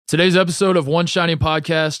Today's episode of One Shining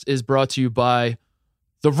Podcast is brought to you by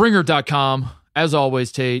TheRinger.com. As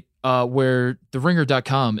always, Tate, where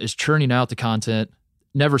TheRinger.com is churning out the content,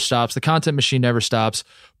 never stops. The content machine never stops.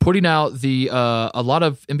 Putting out a lot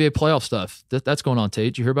of NBA playoff stuff. That's going on,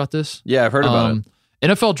 Tate. Did you hear about this? Yeah, I've heard about it.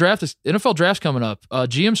 NFL draft's coming up.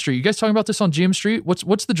 GM Street. You guys talking about this on GM Street?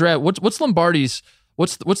 What's the draft? What's Lombardi's?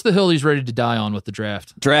 What's the hill he's ready to die on with the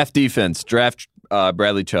draft? Draft defense. Draft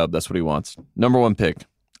Bradley Chubb. That's what he wants. Number one pick,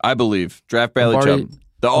 I believe. Draft Bradley Chubb.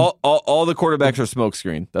 All the quarterbacks are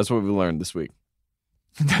smokescreen. That's what we learned this week.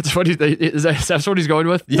 That's what that's what he's going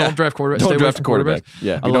with. Yeah. Don't draft quarterback. Don't draft a quarterback.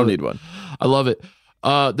 Yeah, you don't need one. I love it.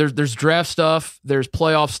 There's draft stuff. There's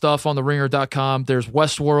playoff stuff on TheRinger.com. There's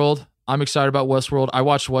Westworld. I'm excited about Westworld. I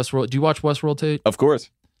watched Westworld. Do you watch Westworld, Tate? Of course.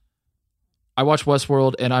 I watch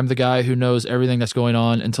Westworld, and I'm the guy who knows everything that's going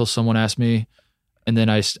on until someone asks me, and then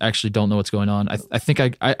I actually don't know what's going on. I think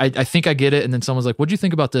I get it, and then someone's like, "What'd you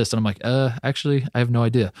think about this?" And I'm like, actually, I have no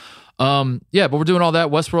idea." Yeah, but we're doing all that.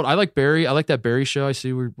 Westworld. I like Barry. I like that Barry show. I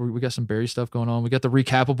see we got some Barry stuff going on. We got the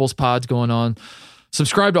Recapables pods going on.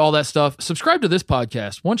 Subscribe to all that stuff. Subscribe to this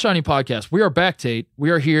podcast, One Shining Podcast. We are back, Tate. We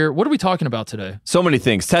are here. What are we talking about today? So many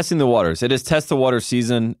things. Testing the waters. It is test the water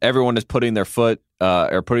season. Everyone is putting their foot,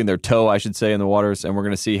 or putting their toe, I should say, in the waters, and we're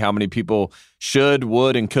going to see how many people should,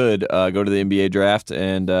 would, and could go to the NBA draft.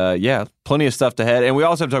 And yeah, plenty of stuff to head. And we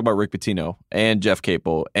also have to talk about Rick Pitino and Jeff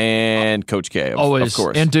Capel and Coach K, always, of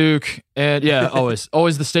course. And Duke. And yeah, always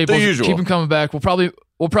the staples. The usual. Keep them coming back.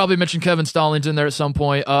 We'll probably mention Kevin Stallings in there at some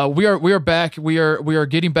point. We are back. We are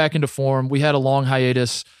getting back into form. We had a long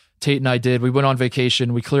hiatus. Tate and I did. We went on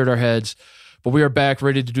vacation. We cleared our heads, but we are back,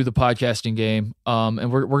 ready to do the podcasting game.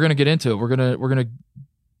 And we're gonna get into it. We're gonna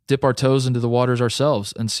dip our toes into the waters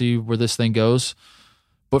ourselves and see where this thing goes.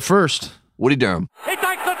 But first, Woody Durham. He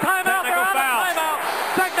takes the timeout. Technical foul.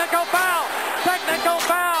 Technical foul. Technical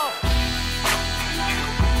foul.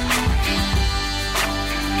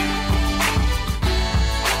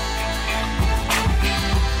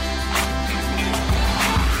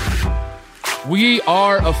 we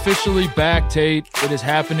are officially back, Tate. It is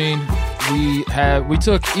happening. We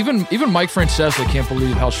took even Mike Francesa can't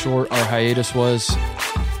believe how short our hiatus was.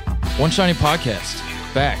 One Shining Podcast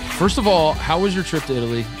back. First of all, how was your trip to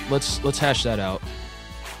Italy? Let's hash that out.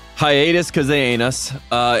 Hiatus because they ain't us.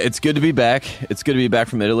 It's good to be back. It's good to be back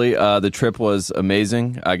from Italy. The trip was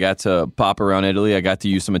amazing. I got to pop around Italy. I got to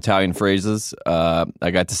use some Italian phrases.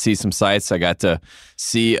 I got to see some sights. I got to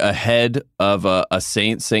see a head of a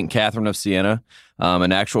saint, St. Catherine of Siena,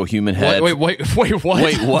 an actual human head. Wait, what? Wait, what?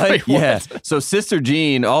 Wait, what? Yeah. So Sister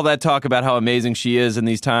Jean, all that talk about how amazing she is in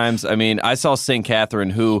these times. I mean, I saw St.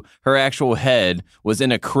 Catherine, who her actual head was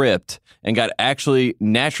in a crypt and got actually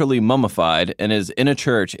naturally mummified and is in a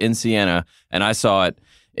church in Siena, and I saw it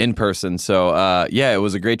in person. So, yeah, it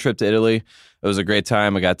was a great trip to Italy. It was a great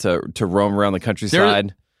time. I got to roam around the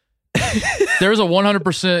countryside. There's a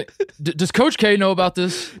 100%. Does Coach K know about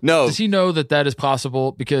this? No. Does he know that is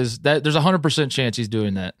possible? Because there's a 100% chance he's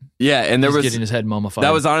doing that. Yeah, and he's getting his head mummified.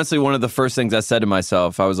 That was honestly one of the first things I said to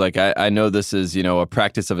myself. I was like, I know this is, a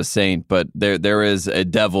practice of a saint, but there is a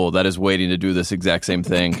devil that is waiting to do this exact same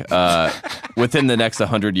thing within the next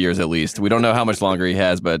 100 years at least. We don't know how much longer he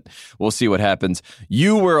has, but we'll see what happens.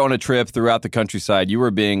 You were on a trip throughout the countryside. You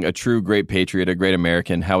were being a true great patriot, a great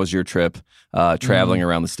American. How was your trip traveling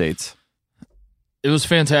around the States? It was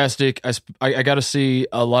fantastic. I got to see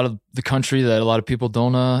a lot of the country that a lot of people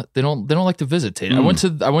don't like to visit. Tate. I went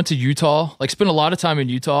to Utah. Spent a lot of time in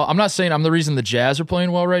Utah. I'm not saying I'm the reason the Jazz are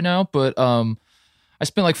playing well right now, but I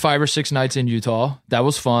spent like 5 or 6 nights in Utah. That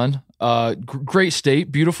was fun. Great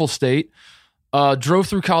state, beautiful state. Drove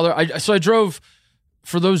through Colorado. I drove.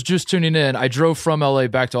 For those just tuning in, I drove from LA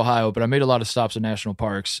back to Ohio, but I made a lot of stops in national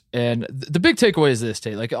parks. And the big takeaway is this,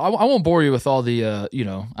 Tate. I won't bore you with all the,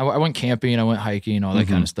 I went camping, I went hiking, all that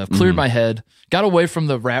kind of stuff. Cleared my head, got away from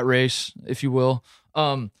the rat race, if you will.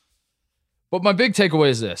 But my big takeaway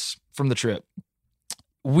is this from the trip.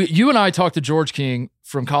 You and I talked to George King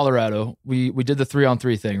from Colorado. We did the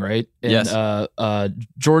 3-on-3 thing, right? And, yes.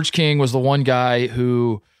 George King was the one guy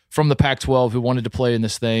who, from the Pac-12, who wanted to play in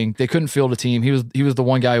this thing. They couldn't field a team. He was the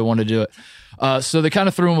one guy who wanted to do it. So they kind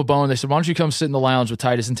of threw him a bone. They said, why don't you come sit in the lounge with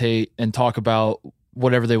Titus and Tate and talk about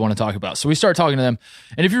whatever they want to talk about. So we started talking to them.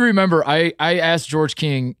 And if you remember, I asked George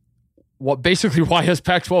King why is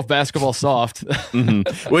Pac-12 basketball soft?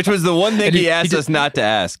 Which was the one thing he asked us not to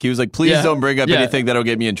ask. He was like, please don't bring up anything that'll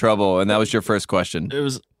get me in trouble. And that was your first question. It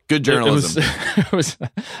was Good journalism. It was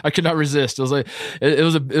I could not resist. It was like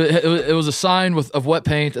it was a sign of wet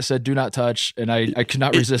paint that said "Do not touch," and I could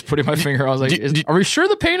not resist putting my finger. I was like, "Are we sure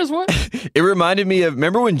the paint is wet?" It reminded me of,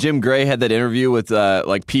 remember when Jim Gray had that interview with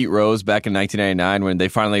like Pete Rose back in 1999 when they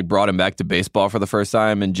finally brought him back to baseball for the first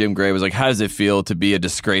time, and Jim Gray was like, "How does it feel to be a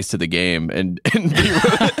disgrace to the game?" And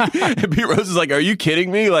Pete Rose is like, "Are you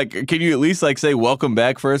kidding me? Like, can you at least like say welcome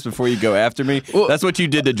back first before you go after me?" Well, that's what you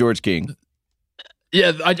did to George King.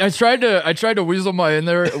 Yeah, I tried to weasel my way in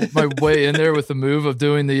there with the move of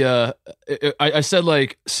doing the. I said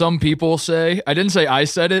like some people say. I didn't say I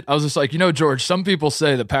said it. I was just like, George. Some people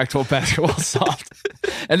say that Pac-12 basketball is soft.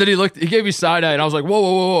 And then he gave me side eye, and I was like,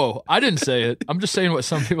 whoa. I didn't say it. I'm just saying what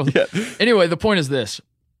some people. Yeah. Anyway, the point is this.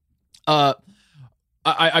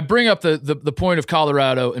 I bring up the point of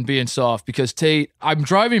Colorado and being soft because Tate. I'm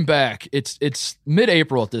driving back. It's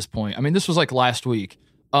mid-April at this point. I mean, this was like last week.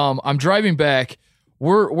 I'm driving back.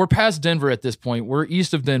 We're past Denver at this point. We're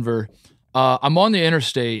east of Denver. I'm on the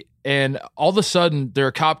interstate, and all of a sudden there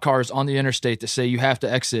are cop cars on the interstate that say you have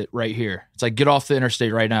to exit right here. It's like, get off the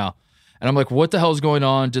interstate right now. And I'm like, what the hell is going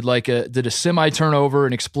on? Did a semi turn over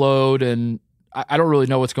and explode? And I don't really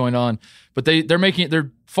know what's going on. But they're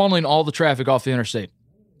funneling all the traffic off the interstate.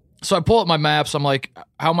 So I pull up my maps. I'm like,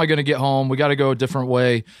 how am I going to get home? We got to go a different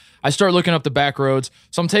way. I start looking up the back roads.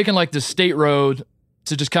 So I'm taking like the state road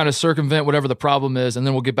to just kind of circumvent whatever the problem is, and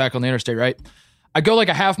then we'll get back on the interstate, right? I go like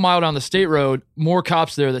a half mile down the state road, more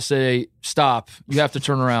cops there that say, stop, you have to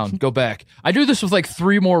turn around, go back. I do this with like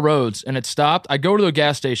 3 more roads, and it stopped. I go to the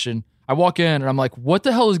gas station, I walk in, and I'm like, what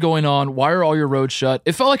the hell is going on? Why are all your roads shut?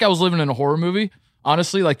 It felt like I was living in a horror movie,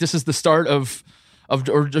 honestly. Like this is the start of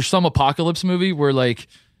or some apocalypse movie where like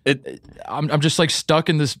I'm just like stuck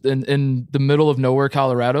in the middle of nowhere,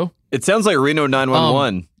 Colorado. It sounds like Reno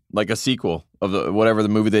 911. Like a sequel of whatever the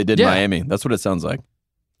movie they did in Miami. That's what it sounds like.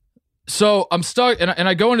 So I'm stuck, and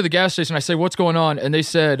I go into the gas station. I say, "What's going on?" And they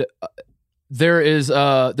said, there's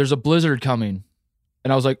a blizzard coming."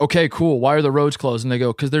 And I was like, "Okay, cool. Why are the roads closed?" And they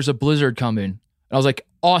go, "Because there's a blizzard coming." And I was like,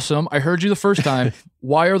 "Awesome. I heard you the first time.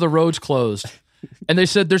 Why are the roads closed?" And they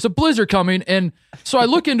said, "There's a blizzard coming." And so I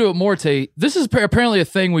look into it more, Tate. This is apparently a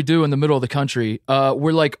thing we do in the middle of the country.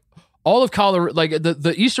 We're like all of Colorado, like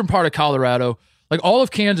the eastern part of Colorado. Like all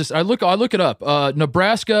of Kansas, I look it up.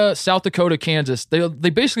 Nebraska, South Dakota, Kansas. They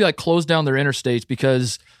basically like closed down their interstates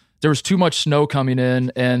because there was too much snow coming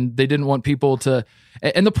in, and they didn't want people to.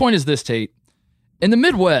 And the point is this, Tate. In the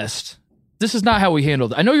Midwest, this is not how we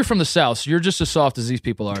handled it. I know you're from the South, so you're just as soft as these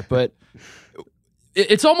people are, but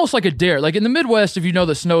it's almost like a dare. Like in the Midwest, if you know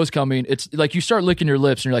the snow is coming, it's like you start licking your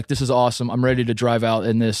lips, and you're like, "This is awesome. I'm ready to drive out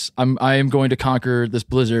in this. I am going to conquer this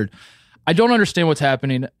blizzard." I don't understand what's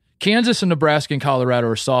happening. Kansas and Nebraska and Colorado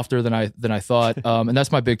are softer than I thought, and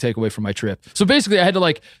that's my big takeaway from my trip. So basically, I had to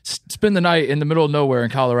like spend the night in the middle of nowhere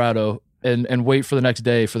in Colorado and wait for the next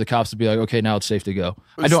day for the cops to be like, "Okay, now it's safe to go."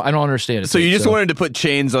 I don't understand it. So you just wanted to put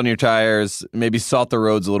chains on your tires, maybe salt the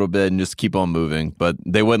roads a little bit, and just keep on moving, but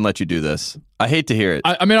they wouldn't let you do this. I hate to hear it.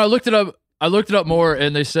 I mean, I looked it up. I looked it up more,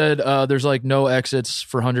 and they said there's like no exits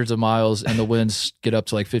for hundreds of miles, and the winds get up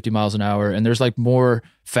to like 50 miles an hour, and there's like more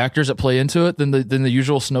factors that play into it than the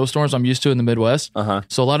usual snowstorms I'm used to in the Midwest.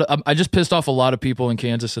 So I just pissed off a lot of people in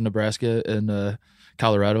Kansas and Nebraska and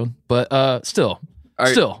Colorado, but still,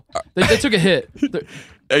 they took a hit.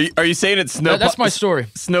 Are you saying it's snow? That's my story.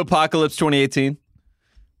 Snowpocalypse 2018.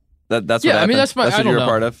 That's what happened? I mean that's what you're a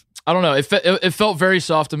part of. I don't know. It felt very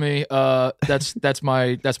soft to me. That's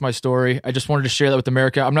my story. I just wanted to share that with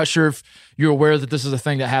America. I'm not sure if you're aware that this is a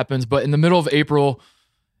thing that happens, but in the middle of April,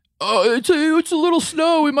 it's a little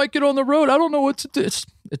snow. We might get on the road. I don't know what to do.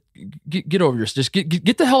 Get over yourself. Just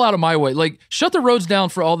get the hell out of my way. Like shut the roads down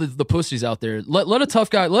for all the pussies out there. Let a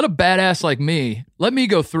tough guy, let a badass like me, let me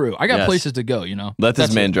go through. I got places to go. Let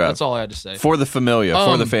this man drive. That's all I had to say. For the familia,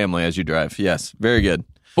 for the family as you drive. Yes, very good.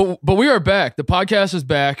 But we are back. The podcast is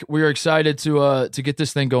back. We are excited to get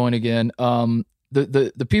this thing going again.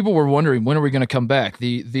 The people were wondering, when are we going to come back?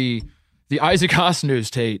 The Isaac Haas news,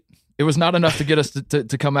 Tate. It was not enough to get us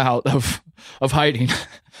to come out of hiding.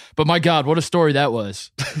 But my God, what a story that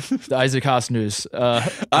was. The Isaac Haas news. I'm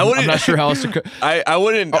not sure how else to. I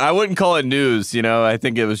wouldn't call it news. I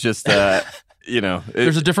think it was just.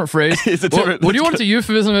 There's a different phrase. It's a different. What do you want to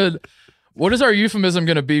euphemism it? What is our euphemism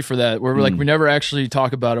going to be for that? Where we're like, we never actually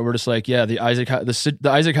talk about it. We're just like, yeah, the Isaac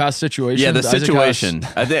Haas situation. Yeah, the situation.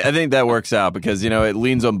 I think that works out because, it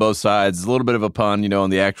leans on both sides. It's a little bit of a pun, on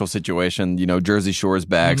the actual situation. Jersey Shore's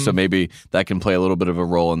back, so maybe that can play a little bit of a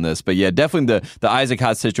role in this. But yeah, definitely the Isaac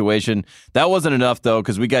Haas situation. That wasn't enough, though,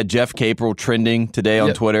 because we got Jeff Capel trending today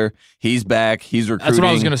on Twitter. He's back. He's recruiting. That's what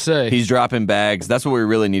I was going to say. He's dropping bags. That's what we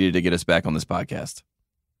really needed to get us back on this podcast.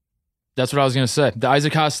 That's what I was going to say. The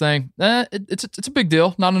Isaac Haas thing, it's a big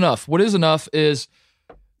deal. Not enough. What is enough is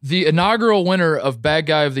the inaugural winner of Bad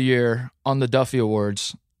Guy of the Year on the Duffy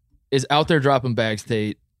Awards is out there dropping bags,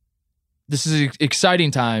 Tate. This is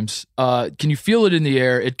exciting times. Can you feel it in the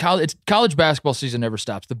air? It's college basketball season never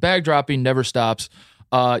stops. The bag dropping never stops.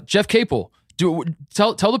 Jeff Capel,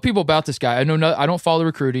 tell the people about this guy. I don't follow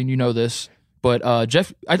recruiting. You know this. But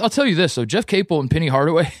Jeff, I'll tell you this. So Jeff Capel and Penny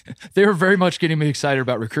Hardaway, they were very much getting me excited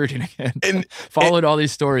about recruiting again. And followed all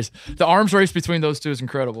these stories. The arms race between those two is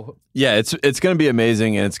incredible. Yeah, it's going to be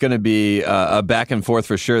amazing, and it's going to be a back and forth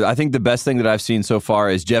for sure. I think the best thing that I've seen so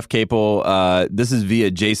far is Jeff Capel. This is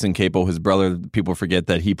via Jason Capel, his brother. People forget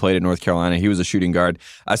that he played at North Carolina. He was a shooting guard.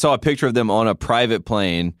 I saw a picture of them on a private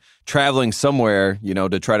plane traveling somewhere,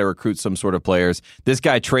 to try to recruit some sort of players. This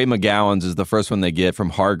guy, Trey McGowens, is the first one they get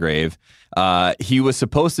from Hargrave. He was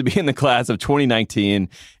supposed to be in the class of 2019,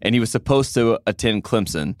 and he was supposed to attend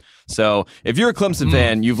Clemson. So if you're a Clemson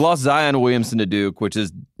fan, you've lost Zion Williamson to Duke, which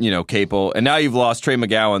is, Capel, and now you've lost Trey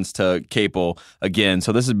McGowens to Capel again.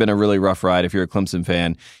 So this has been a really rough ride if you're a Clemson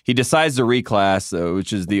fan. He decides to reclass,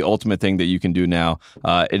 which is the ultimate thing that you can do now.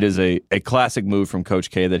 It is a classic move from Coach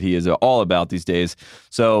K that he is all about these days.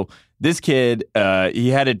 So this kid, he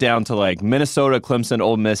had it down to like Minnesota, Clemson,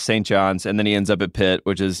 Ole Miss, St. John's, and then he ends up at Pitt,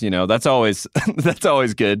 which is, that's always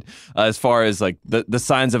good as far as like the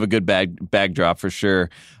signs of a good bag drop for sure.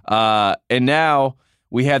 And now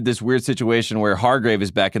we have this weird situation where Hargrave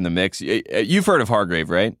is back in the mix. You've heard of Hargrave,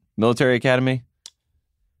 right? Military Academy?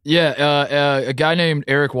 Yeah, a guy named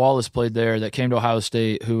Eric Wallace played there that came to Ohio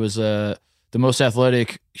State, who was the most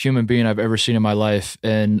athletic human being I've ever seen in my life,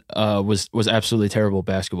 and was absolutely terrible at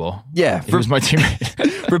basketball. Yeah, he was my teammate.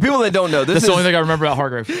 For people that don't know, that's the only thing I remember about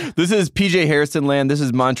Hargrave. This is PJ Harrison land. This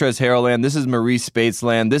is Montrezl Harrell land. This is Maurice Spates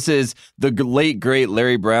land. This is the late great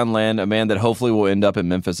Larry Brown land, a man that hopefully will end up in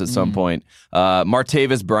Memphis at some point.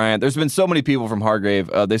 Martavis Bryant. There's been so many people from Hargrave.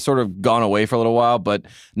 They've sort of gone away for a little while, but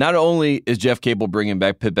not only is Jeff Capel bringing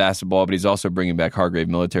back Pitt basketball, but he's also bringing back Hargrave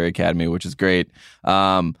Military Academy, which is great.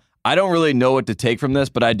 I don't really know what to take from this,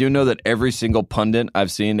 but I do know that every single pundit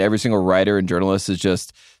I've seen, every single writer and journalist is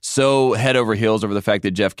just so head over heels over the fact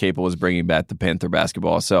that Jeff Capel is bringing back the Panther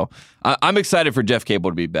basketball. So I'm excited for Jeff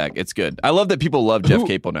Capel to be back. It's good. I love that people love Jeff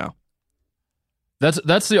Capel now.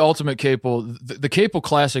 That's the ultimate Capel. The Capel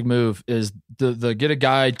classic move is the get a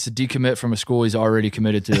guy to decommit from a school he's already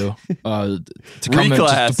committed to come in,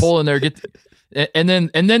 to pull in there, and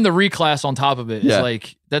then the reclass on top of it is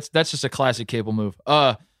like that's just a classic Capel move.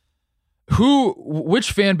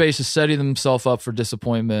 Which fan base is setting themselves up for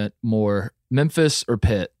disappointment more, Memphis or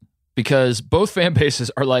Pitt? Because both fan bases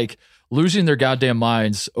are like losing their goddamn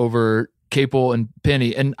minds over Capel and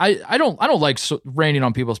Penny, and I don't like raining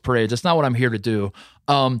on people's parades. That's not what I'm here to do.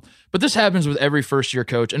 But this happens with every first year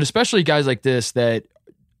coach, and especially guys like this that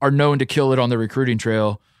are known to kill it on the recruiting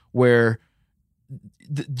trail, where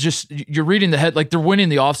just you're reading the head, like they're winning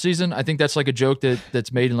the offseason. I think that's like a joke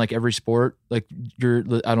that's made in like every sport. Like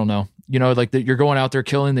I don't know, like you're going out there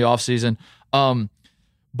killing the offseason.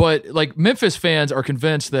 But like Memphis fans are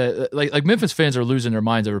convinced that like Memphis fans are losing their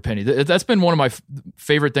minds over Penny. That's been one of my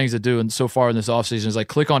favorite things to do and so far in this offseason is like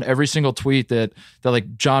click on every single tweet that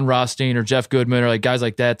like John Rothstein or Jeff Goodman or like guys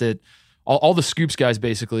like that all the Scoops guys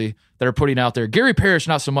basically that are putting out there. Gary Parrish,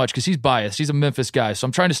 not so much because he's biased. He's a Memphis guy, so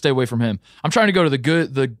I'm trying to stay away from him. I'm trying to go to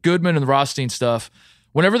the Goodman and the Rothstein stuff.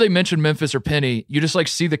 Whenever they mention Memphis or Penny, you just like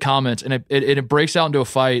see the comments and it breaks out into a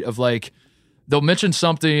fight of like they'll mention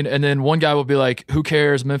something and then one guy will be like, who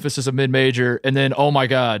cares? Memphis is a mid-major. And then, oh my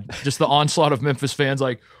God, just the onslaught of Memphis fans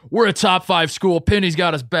like, we're a top 5 school. Penny's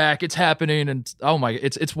got us back. It's happening. And oh my,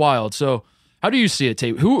 it's wild. So how do you see it,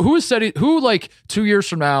 Tate? Who is setting? Who like 2 years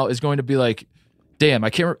from now is going to be like, damn,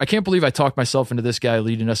 I can't believe I talked myself into this guy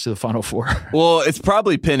leading us to the Final Four. Well, it's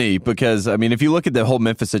probably Penny because I mean, if you look at the whole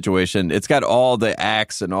Memphis situation, it's got all the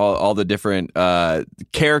acts and all the different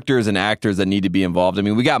characters and actors that need to be involved. I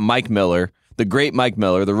mean, we got Mike Miller. The great Mike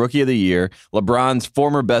Miller, the rookie of the year, LeBron's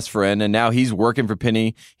former best friend, and now he's working for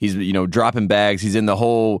Penny. He's dropping bags. He's in the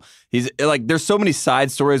whole He's like, there's so many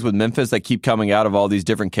side stories with Memphis that keep coming out of all these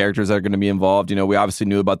different characters that are going to be involved. You know, we obviously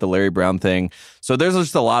knew about the Larry Brown thing. So there's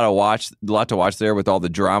just a lot to watch there with all the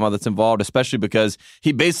drama that's involved, especially because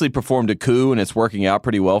he basically performed a coup and it's working out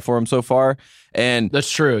pretty well for him so far. And that's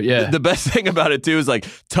true. Yeah. The best thing about it too is like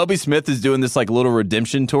Tubby Smith is doing this like little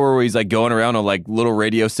redemption tour where he's like going around on like little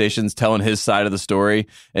radio stations telling his side of the story,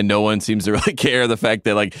 and no one seems to really care the fact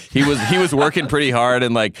that like he was working pretty hard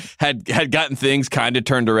and like had gotten things kind of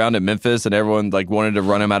turned around at Memphis, and everyone like wanted to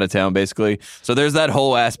run him out of town basically. So there's that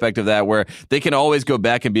whole aspect of that where they can always go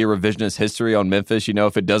back and be a revisionist history on Memphis, you know,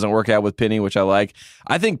 if it doesn't work out with Penny, which I like.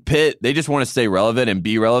 I think Pitt, they just want to stay relevant and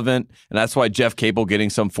be relevant, and that's why Jeff Capel getting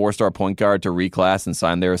some 4-star point guard to reclass and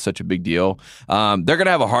sign there is such a big deal. They're going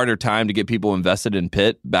to have a harder time to get people invested in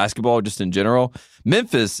Pitt basketball just in general.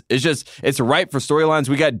 Memphis is just, it's ripe for storylines.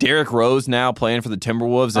 We got Derrick Rose now playing for the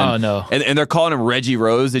Timberwolves. And, and they're calling him Reggie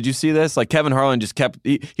Rose. Did you see this? Like Kevin Harlan just kept,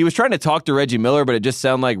 he was trying to talk to Reggie Miller, but it just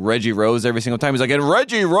sounded like Reggie Rose every single time. He's like, and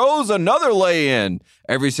Reggie Rose, another lay-in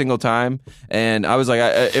every single time. And I was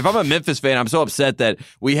like, if I'm a Memphis fan, I'm so upset that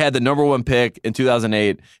we had the number 1 pick in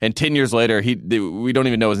 2008, and 10 years later, we don't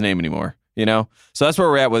even know his name anymore. You know, so that's where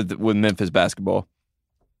we're at with Memphis basketball.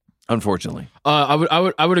 Unfortunately,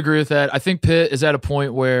 I would agree with that. I think Pitt is at a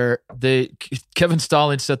point where Kevin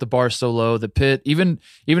Stallings set the bar so low that Pitt, even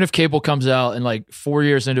if Capel comes out and like 4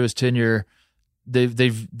 years into his tenure,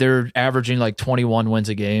 they're averaging like 21 wins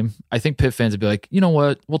a game. I think Pitt fans would be like, you know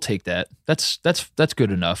what, we'll take that. That's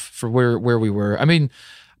good enough for where we were. I mean,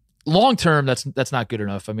 long term, that's not good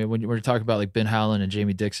enough. I mean, when you're talking about like Ben Howland and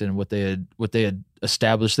Jamie Dixon and what they had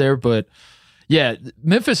established there, but yeah,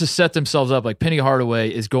 Memphis has set themselves up like Penny Hardaway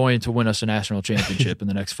is going to win us a national championship in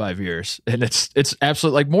the next 5 years, and it's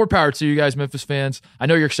absolutely like more power to you guys, Memphis fans. I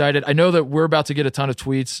know you're excited. I know that we're about to get a ton of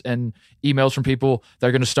tweets and emails from people that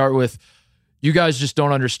are going to start with, "You guys just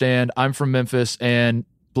don't understand. I'm from Memphis and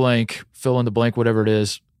blank, fill in the blank, whatever it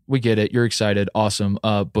is. We get it. You're excited, awesome.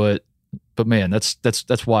 But man,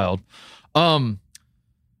 that's wild."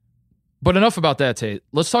 But enough about that, Tate.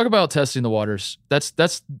 Let's talk about testing the waters. This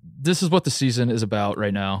is what the season is about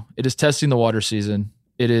right now. It is testing the water season.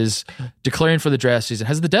 It is declaring for the draft season.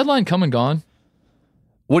 Has the deadline come and gone?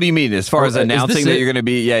 What do you mean? As far as announcing that you're going to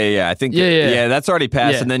be, yeah. I think, that's already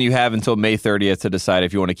passed, and then you have until May 30th to decide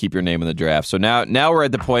if you want to keep your name in the draft. So now we're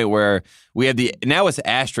at the point where we have now it's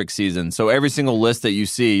asterisk season. So every single list that you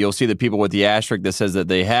see, you'll see the people with the asterisk that says that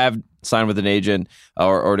they have signed with an agent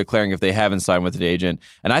or declaring if they haven't signed with an agent.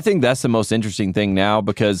 And I think that's the most interesting thing now,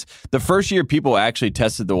 because the first year people actually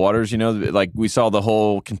tested the waters, you know, like we saw the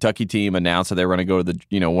whole Kentucky team announce that they were going to go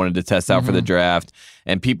to wanted to test out for the draft,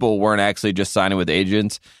 and people weren't actually just signing with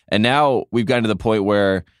agents. And now we've gotten to the point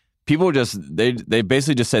where people they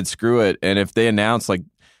basically just said, screw it. And if they announce, like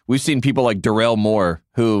we've seen people like Darrell Moore,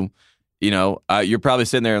 who, you're probably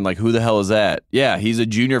sitting there and like, who the hell is that? Yeah, he's a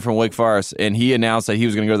junior from Wake Forest, and he announced that he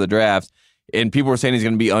was going to go to the draft, and people were saying he's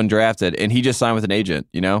going to be undrafted, and he just signed with an agent,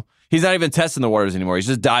 He's not even testing the waters anymore. He's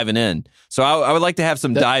just diving in. So I would like to have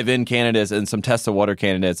some dive-in candidates and some test-the-water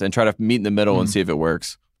candidates and try to meet in the middle and see if it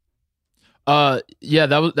works. That's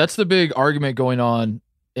the big argument going on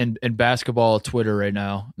in basketball Twitter right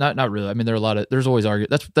now. Not really. I mean, there's always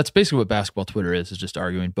argument. That's basically what basketball Twitter is just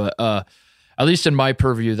arguing. But at least in my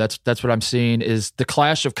purview, that's what I'm seeing is the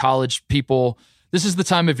clash of college people. This is the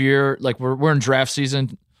time of year, like we're in draft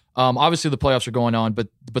season. Obviously the playoffs are going on, but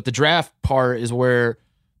the draft part is where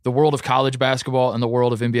the world of college basketball and the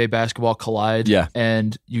world of NBA basketball collide. Yeah.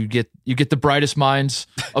 And you get the brightest minds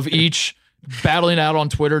of each battling out on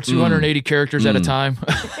Twitter, 280 characters at a time.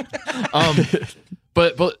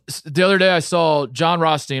 But the other day I saw John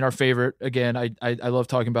Rothstein, our favorite. Again, I love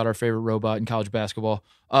talking about our favorite robot in college basketball.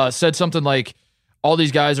 Said something like, all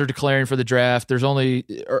these guys are declaring for the draft. There's only,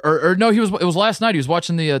 or no, it was last night. He was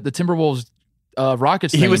watching the Timberwolves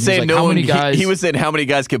Rockets thing. He was saying he was saying how many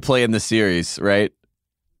guys could play in the series, right?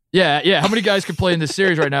 Yeah. How many guys could play in this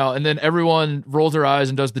series right now? And then everyone rolls their eyes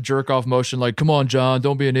and does the jerk off motion, like, come on, John,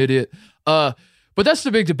 don't be an idiot. But that's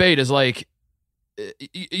the big debate is like,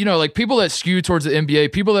 like people that skew towards the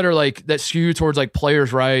NBA, people that are like, that skew towards like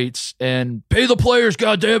players' rights and pay the players,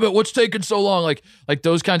 God damn it, what's taking so long? Like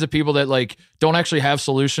those kinds of people that like don't actually have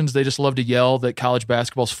solutions. They just love to yell that college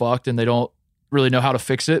basketball's fucked and they don't really know how to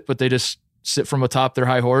fix it, but they just sit from atop their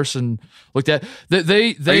high horse and look at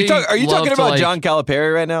they Are you talking about John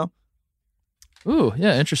Calipari right now? Ooh,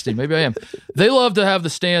 yeah, interesting. Maybe I am. They love to have the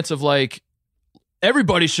stance of like,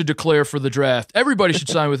 everybody should declare for the draft. Everybody should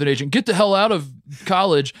sign with an agent. Get the hell out of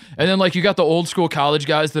college. And then like you got the old school college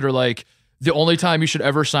guys that are like, the only time you should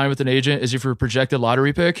ever sign with an agent is if you're a projected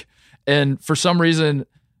lottery pick. And for some reason,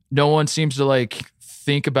 no one seems to like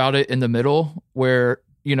think about it in the middle where,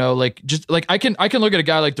 you know, like just like I can look at a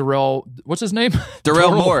guy like Darrell, what's his name?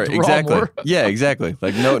 Darrell Moore. Exactly. Moore. Yeah, exactly.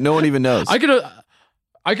 Like no one even knows. I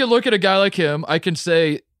could look at a guy like him. I can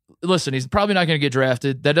say, listen, he's probably not going to get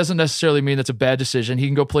drafted. That doesn't necessarily mean that's a bad decision. He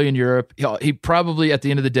can go play in Europe. He probably at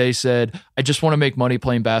the end of the day said, I just want to make money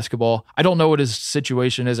playing basketball. I don't know what his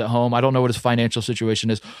situation is at home. I don't know what his financial situation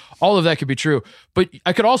is. All of that could be true. But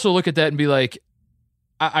I could also look at that and be like,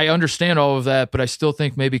 I understand all of that, but I still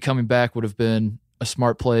think maybe coming back would have been a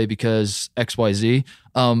smart play because XYZ.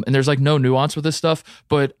 And there's like no nuance with this stuff.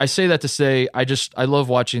 But I say that to say, I love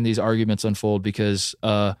watching these arguments unfold because,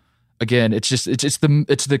 again, it's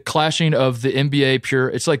the clashing of the NBA pure.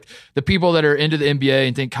 It's like the people that are into the NBA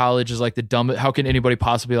and think college is like the dumbest. How can anybody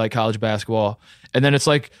possibly like college basketball? And then it's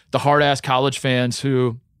like the hard ass college fans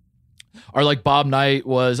who are like Bob Knight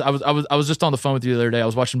was. I was just on the phone with you the other day. I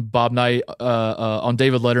was watching Bob Knight on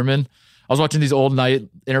David Letterman. I was watching these old Knight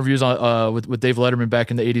interviews on with Dave Letterman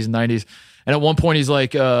back in the 80s and 90s. And at one point he's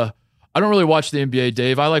like, I don't really watch the NBA,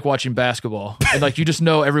 Dave. I like watching basketball. And like, you just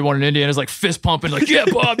know everyone in Indiana is like fist pumping, like, yeah,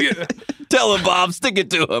 Bob, yeah. Tell him, Bob, stick it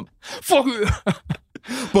to him. Fuck you.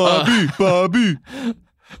 Bobby.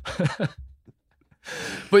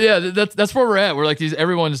 But yeah, that's where we're at. We're like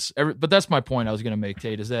but that's my point I was going to make,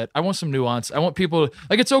 Tate, is that I want some nuance. I want people,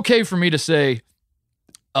 like, it's okay for me to say,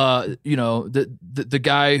 you know, the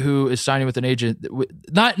guy who is signing with an agent,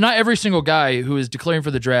 not every single guy who is declaring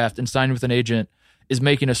for the draft and signing with an agent is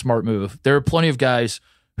making a smart move. There are plenty of guys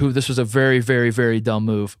who this was a very, very, very dumb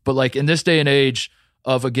move. But like in this day and age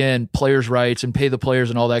of, again, players' rights and pay the players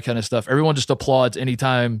and all that kind of stuff, everyone just applauds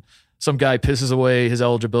anytime some guy pisses away his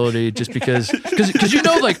eligibility just because you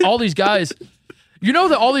know, like all these guys, you know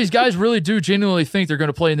that all these guys really do genuinely think they're going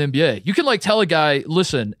to play in the NBA. You can like tell a guy,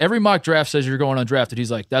 listen, every mock draft says you're going undrafted.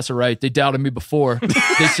 He's like, that's all right. They doubted me before.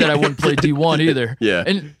 They said I wouldn't play D1 either. Yeah.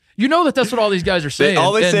 And you know that's what all these guys are saying.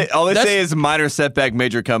 All they say is minor setback,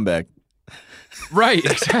 major comeback. Right,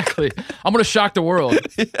 exactly. I'm going to shock the world.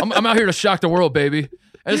 I'm out here to shock the world, baby.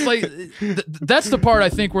 And it's like, that's the part I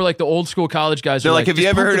think where like the old school college guys They're are like, have you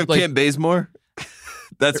ever heard of like, Kent Bazemore?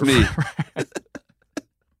 That's me.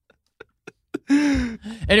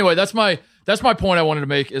 Anyway, that's my point I wanted to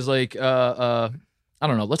make is like, I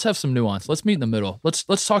don't know. Let's have some nuance. Let's meet in the middle.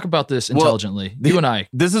 Let's talk about this intelligently. You and I.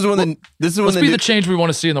 Let's be the change we want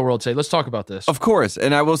to see in the world. Say, let's talk about this. Of course,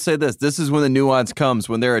 and I will say this: this is when the nuance comes.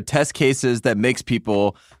 When there are test cases that makes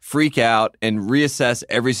people freak out and reassess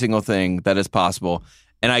every single thing that is possible.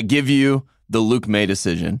 And I give you the Luke May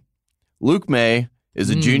decision. Luke May is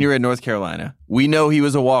a junior at North Carolina. We know he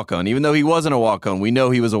was a walk-on, even though he wasn't a walk-on. We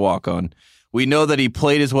know he was a walk-on. We know that he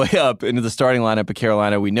played his way up into the starting lineup at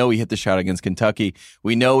Carolina. We know he hit the shot against Kentucky.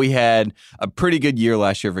 We know he had a pretty good year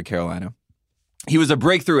last year for Carolina. He was a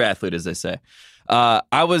breakthrough athlete, as they say.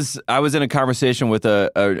 I was in a conversation with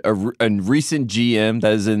a recent GM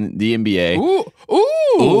that is in the NBA. Ooh!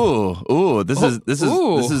 This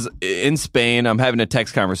is in Spain. I'm having a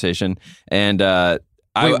text conversation, and wait,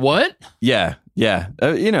 what? Yeah.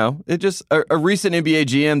 You know, it just a recent NBA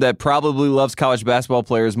GM that probably loves college basketball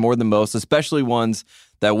players more than most, especially ones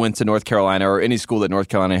that went to North Carolina or any school that North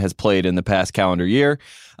Carolina has played in the past calendar year.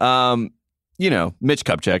 You know, Mitch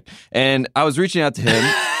Kupchak. And I was reaching out to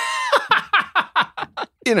him.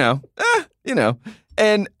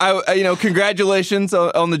 And I congratulations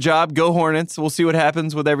on the job. Go Hornets. We'll see what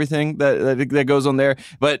happens with everything that goes on there.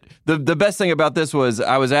 But the best thing about this was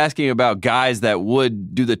I was asking about guys that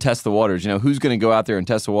would do the test the waters. You know, who's going to go out there and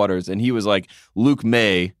test the waters? And he was like, Luke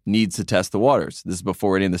May needs to test the waters. This is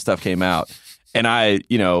before any of the stuff came out. And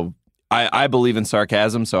I believe in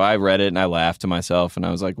sarcasm, so I read it and I laughed to myself. And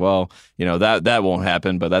I was like, well, you know, that won't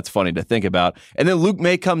happen, but that's funny to think about. And then Luke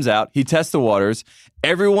May comes out. He tests the waters.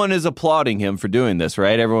 Everyone is applauding him for doing this,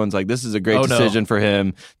 right? Everyone's like, this is a great decision for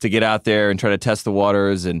him to get out there and try to test the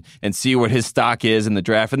waters and see what his stock is in the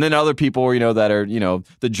draft. And then other people, you know, that are, you know,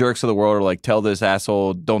 the jerks of the world are like, tell this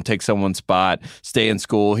asshole, don't take someone's spot, stay in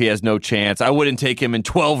school. He has no chance. I wouldn't take him in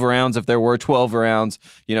 12 rounds if there were 12 rounds,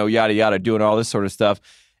 you know, yada, yada, doing all this sort of stuff.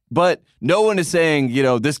 But no one is saying, you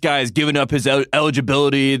know, this guy is giving up his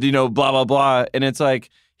eligibility, you know, blah, blah, blah. And it's like,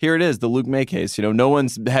 here it is, the Luke May case. You know, no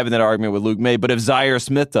one's having that argument with Luke May. But if Zaire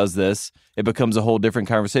Smith does this, it becomes a whole different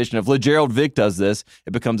conversation. If LeGerald Vick does this,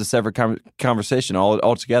 it becomes a separate conversation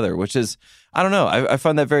altogether, which is, I don't know. I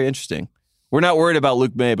find that very interesting. We're not worried about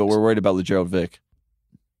Luke May, but we're worried about LeGerald Vick.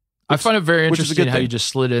 I find it very interesting how you just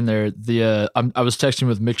slid in there. I was texting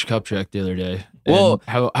with Mitch Kupchak the other day, Well,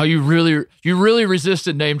 how you really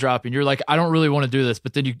resisted name dropping. You're like, I don't really want to do this,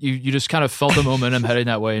 but then you just kind of felt the momentum heading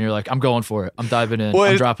that way, and you're like, I'm going for it. I'm diving in.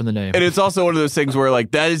 I'm dropping the name. And it's also one of those things where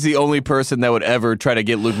like that is the only person that would ever try to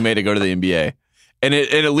get Luke May to go to the NBA. And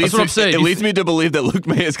it leads me to believe that Luke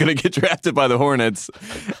May is going to get drafted by the Hornets,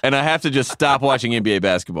 and I have to just stop watching NBA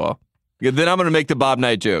basketball. Then I'm going to make the Bob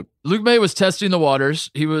Knight joke. Luke May was testing the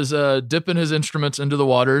waters. He was dipping his instruments into the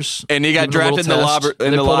waters. And he got drafted in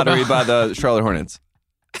the lottery by the Charlotte Hornets.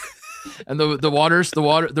 And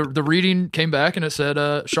the reading came back and it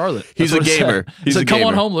said Charlotte. He's a gamer. He said, come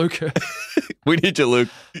on home, Luke. We need you, Luke.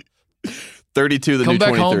 32 the Come new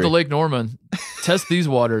 23. back home to Lake Norman. Test these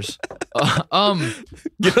waters. Get on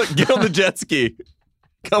the jet ski.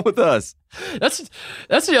 Come with us. That's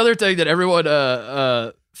the other thing that everyone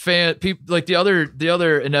people like the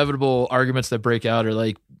other inevitable arguments that break out are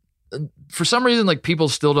like, for some reason, like people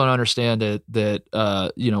still don't understand that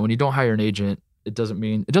when you don't hire an agent, it doesn't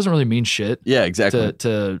really mean shit. Yeah, exactly.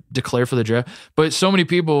 To declare for the draft. But so many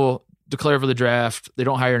people declare for the draft, they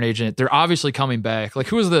don't hire an agent. They're obviously coming back. Like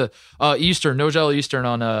who was the Nojel Eastern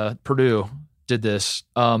on Purdue did this.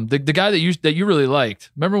 The guy that you really liked.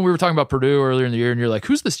 Remember when we were talking about Purdue earlier in the year and you're like,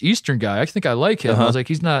 who's this Eastern guy? I think I like him. I was like,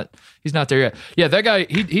 he's not there yet. Yeah, that guy,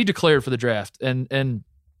 he declared for the draft. And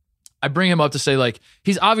I bring him up to say, like,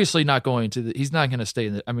 he's obviously not going to he's not going to stay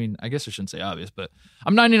in the, I mean, I guess I shouldn't say obvious, but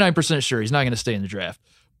I'm 99% sure he's not going to stay in the draft.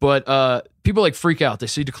 But people like freak out. They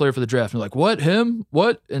see declare for the draft and they're like, what, him?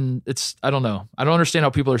 What? And it's, I don't know. I don't understand how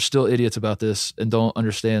people are still idiots about this and don't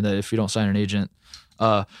understand that if you don't sign an agent.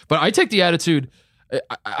 But I take the attitude,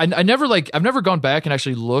 I've never gone back and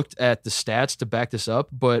actually looked at the stats to back this up.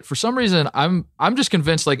 But for some reason, I'm just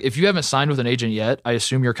convinced, like, if you haven't signed with an agent yet, I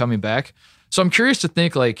assume you're coming back. So I'm curious to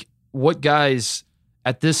think, like, what guys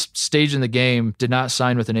at this stage in the game did not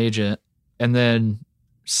sign with an agent and then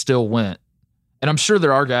still went. And I'm sure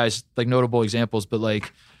there are guys, like, notable examples, but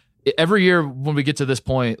like every year when we get to this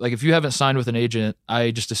point, like if you haven't signed with an agent,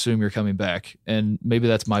 I just assume you're coming back. And maybe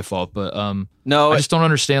that's my fault, but no, I just don't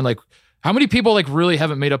understand, like, how many people like really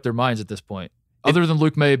haven't made up their minds at this point, other than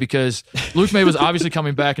Luke May, because Luke May was obviously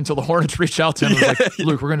coming back until the Hornets reached out to him and was like,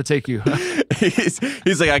 Luke, we're going to take you.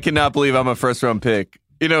 He's like, I cannot believe I'm a first round pick.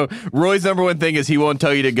 You know, Roy's number one thing is he won't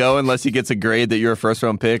tell you to go unless he gets a grade that you're a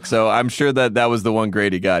first-round pick. So I'm sure that was the one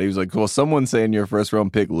grade he got. He was like, well, someone's saying you're a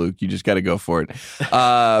first-round pick, Luke. You just got to go for it.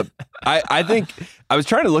 I think I was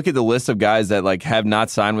trying to look at the list of guys that like have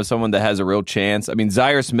not signed with someone that has a real chance. I mean,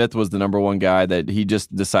 Zaire Smith was the number one guy that he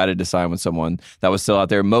just decided to sign with someone that was still out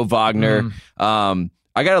there. Mo Wagner.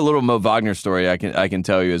 I got a little Mo Wagner story I can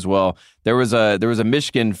tell you as well. There was a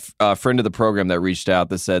Michigan friend of the program that reached out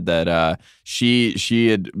that said that she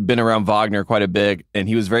had been around Wagner quite a bit, and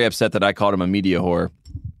he was very upset that I called him a media whore.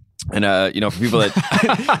 And for people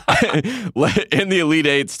that in the Elite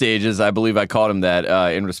Eight stages, I believe I called him that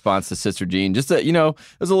in response to Sister Jean, just to, it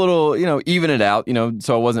was a little, even it out,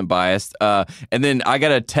 so I wasn't biased. And then I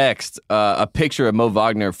got a text, a picture of Mo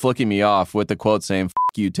Wagner flicking me off with the quote saying, "F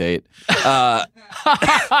you, Tate."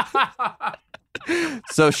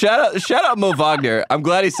 So shout out Mo Wagner. I'm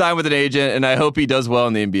glad he signed with an agent, and I hope he does well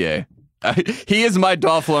in the NBA. He is my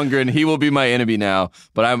Dolph Lundgren. He will be my enemy now,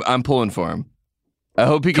 but I'm pulling for him. I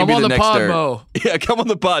hope he can be the next pod, Dirk. Mo. Yeah, come on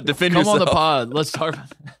the pod. Defend yourself. Come on the pod. Let's talk.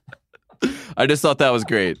 I just thought that was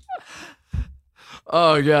great.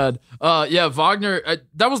 Oh, God. Yeah, Wagner,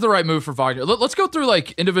 that was the right move for Wagner. Let's go through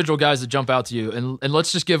like individual guys that jump out to you, and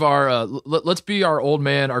let's just give our, let's be our old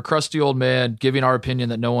man, our crusty old man, giving our opinion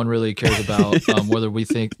that no one really cares about, whether we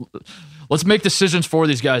think, let's make decisions for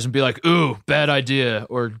these guys and be like, ooh, bad idea,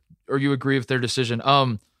 or you agree with their decision.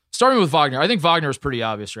 Starting with Wagner, I think Wagner is pretty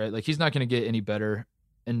obvious, right? Like, he's not going to get any better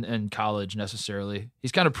in college necessarily.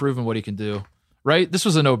 He's kind of proven what he can do, right? This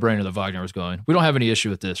was a no-brainer that Wagner was going. We don't have any issue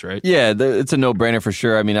with this, right? Yeah, it's a no-brainer for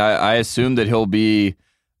sure. I mean, I assume that he'll be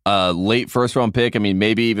a late first-round pick. I mean,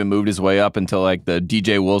 maybe even moved his way up until like the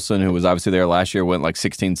DJ Wilson, who was obviously there last year, went like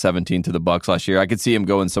 16, 17 to the Bucks last year. I could see him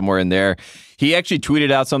going somewhere in there. He actually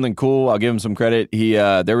tweeted out something cool. I'll give him some credit. He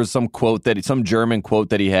there was some German quote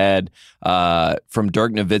that he had from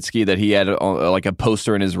Dirk Nowitzki that he had like a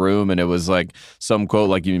poster in his room, and it was like some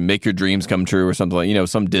quote like "You make your dreams come true" or something like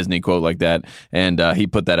some Disney quote like that. And he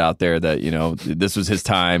put that out there that this was his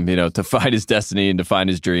time to find his destiny and to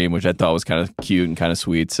find his dream, which I thought was kind of cute and kind of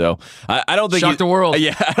sweet. So I don't think shocked the world.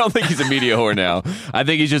 Yeah, I don't think he's a media whore now. I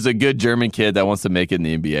think he's just a good German kid that wants to make it in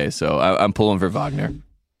the NBA. So I'm pulling for Wagner.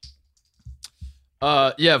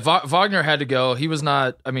 Yeah, Wagner had to go. He was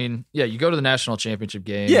not. I mean, yeah, you go to the national championship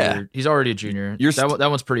game. Yeah. He's already a junior. That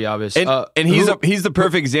one's pretty obvious. And he's the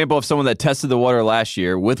perfect example of someone that tested the water last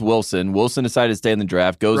year with Wilson. Wilson decided to stay in the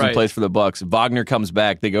draft, goes and plays for the Bucks. Wagner comes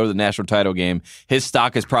back. They go to the national title game. His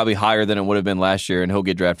stock is probably higher than it would have been last year, and he'll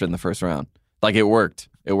get drafted in the first round. Like it worked.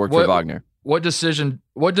 It worked for Wagner. What decision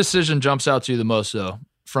jumps out to you the most though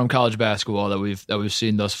from college basketball that we've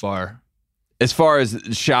seen thus far? As far as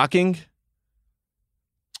shocking.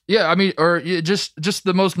 Yeah, I mean, or just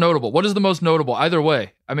the most notable. What is the most notable? Either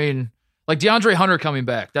way, I mean, like DeAndre Hunter coming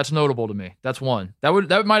back. That's notable to me. That's one.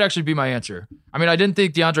 That might actually be my answer. I mean, I didn't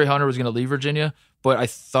think DeAndre Hunter was going to leave Virginia, but I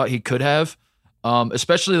thought he could have.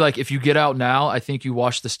 Especially like if you get out now, I think you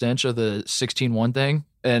wash the stench of the 16-1 thing,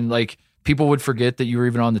 and like people would forget that you were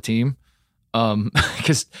even on the team,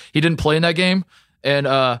 because he didn't play in that game, and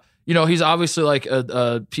he's obviously like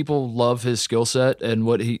people love his skill set and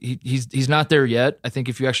what he's not there yet. I think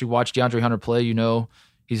if you actually watch DeAndre Hunter play,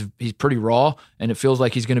 he's pretty raw, and it feels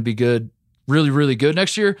like he's going to be good, really, really good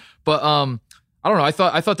next year. But I don't know. I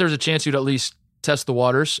thought there's a chance he'd at least test the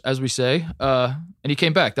waters, as we say. And he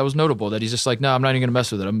came back. That was notable that he's just like, no, I'm not even going to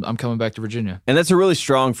mess with it. I'm coming back to Virginia. And that's a really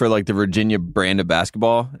strong for like the Virginia brand of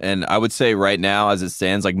basketball. And I would say right now, as it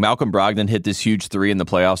stands, like Malcolm Brogdon hit this huge 3 in the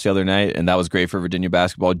playoffs the other night, and that was great for Virginia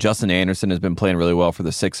basketball. Justin Anderson has been playing really well for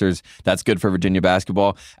the Sixers. That's good for Virginia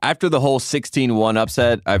basketball. After the whole 16-1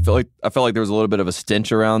 upset, I felt like there was a little bit of a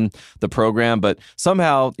stench around the program, but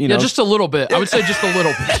somehow, yeah, just a little bit. I would say just a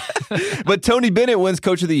little bit. But Tony Bennett wins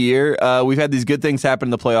Coach of the Year. We've had these good things happen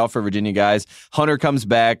in the playoff for Virginia guys. Hunter comes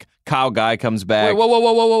back. Kyle Guy comes back. Wait,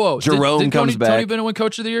 whoa. Jerome comes back. Tony Bennett win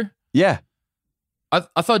Coach of the Year? Yeah.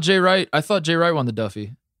 I thought Jay Wright won the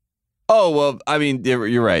Duffy. Oh, well, I mean,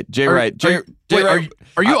 you're right. Jay Wright.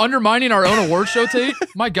 Are you undermining our own award show, Tate?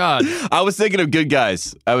 My God. I was thinking of good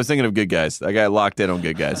guys. I got locked in on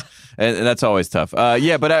good guys. And that's always tough.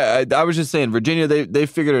 Yeah, but I was just saying, Virginia, they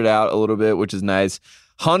figured it out a little bit, which is nice.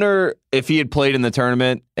 Hunter, if he had played in the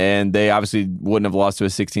tournament, and they obviously wouldn't have lost to a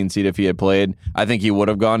 16 seed if he had played, I think he would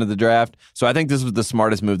have gone to the draft. So I think this was the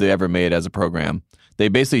smartest move they ever made as a program. They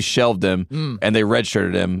basically shelved him, and they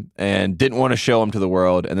redshirted him, and didn't want to show him to the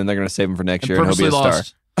world, and then they're going to save him for next year, and he'll be a star.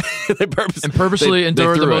 They purposely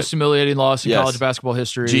endured the most humiliating loss in college basketball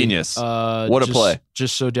history. Genius. What a play.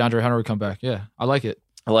 Just so DeAndre Hunter would come back. Yeah, I like it.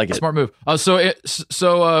 Smart move. So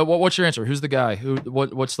what's your answer? Who's the guy?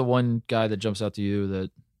 What's the one guy that jumps out to you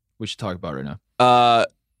that we should talk about right now?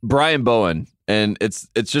 Brian Bowen, and it's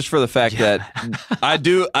just for the fact that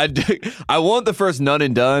I want the first none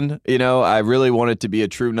and done. I really want it to be a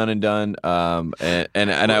true none and done. Hold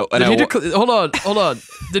on.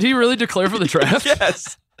 Did he really declare for the draft?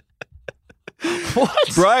 Yes. What?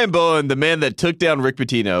 Brian Bowen, the man that took down Rick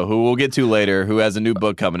Pitino, who we'll get to later, who has a new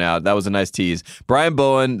book coming out. That was a nice tease. Brian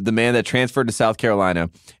Bowen, the man that transferred to South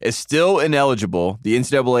Carolina, is still ineligible. The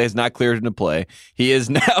NCAA has not cleared him to play. He is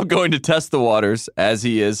now going to test the waters, as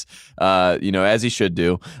he is, as he should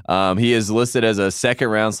do. He is listed as a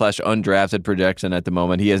second-round / undrafted projection at the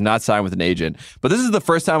moment. He has not signed with an agent. But this is the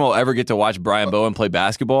first time I'll ever get to watch Brian Bowen play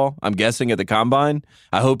basketball, I'm guessing, at the Combine.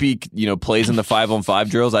 I hope he plays in the 5-on-5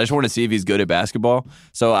 drills. I just want to see if he's good at basketball.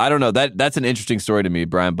 So I don't know. That's an interesting story to me,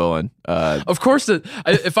 Brian Bowen. Of course,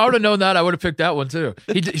 if I would have known that, I would have picked that one too.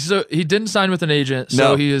 He didn't sign with an agent,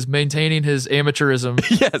 so he is maintaining his amateurism.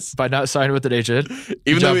 Yes, by not signing with an agent.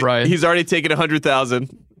 Even though he's already taken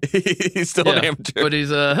 100,000, he's still an amateur. But he's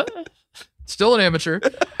still an amateur.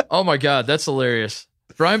 Oh my God, that's hilarious.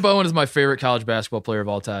 Brian Bowen is my favorite college basketball player of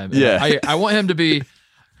all time. Yeah, I want him to be.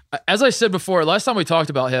 As I said before, last time we talked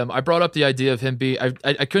about him, I brought up the idea of him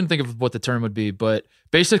I couldn't think of what the term would be, but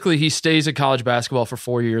basically he stays in college basketball for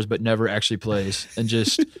 4 years but never actually plays and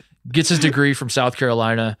just gets his degree from South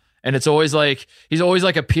Carolina. And it's always like, he's always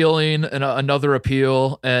like appealing and another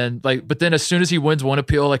appeal. And like, but then as soon as he wins one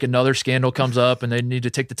appeal, like another scandal comes up and they need to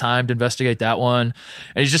take the time to investigate that one.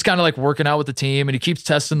 And he's just kind of like working out with the team and he keeps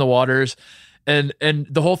testing the waters. And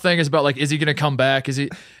the whole thing is about like, is he going to come back?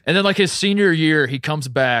 And then like his senior year, he comes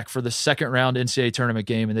back for the second round NCAA tournament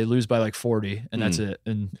game and they lose by like 40 and that's it.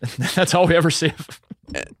 And that's all we ever see.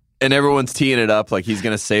 And everyone's teeing it up like he's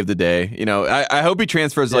going to save the day. I hope he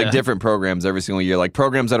transfers like different programs every single year, like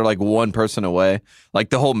programs that are like one person away,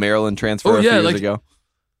 like the whole Maryland transfer a few years ago.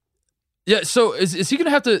 Yeah. So is he going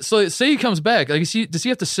to have to? So say he comes back, like does he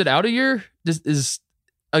have to sit out a year?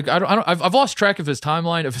 I've lost track of his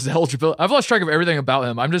timeline, of his eligibility. I've lost track of everything about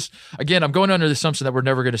him. I'm going under the assumption that we're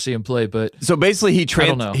never going to see him play. But so basically, he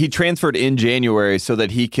transferred in January so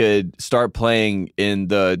that he could start playing in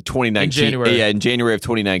the 2019. In January of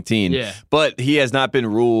 2019. Yeah. But he has not been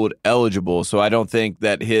ruled eligible, so I don't think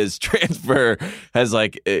that his transfer has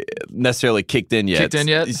necessarily kicked in yet.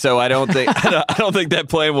 So I don't think that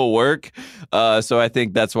plan will work. So I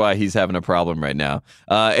think that's why he's having a problem right now.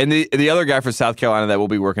 And the other guy for South Carolina that will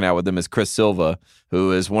be working out with them is Chris Silva,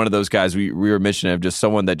 who is one of those guys we were mentioning, of just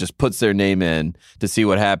someone that just puts their name in to see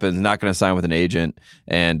what happens, not going to sign with an agent.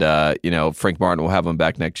 And, Frank Martin will have him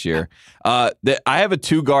back next year. I have a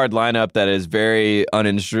 2-guard lineup that is very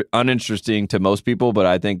uninteresting to most people, but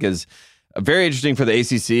I think is very interesting for the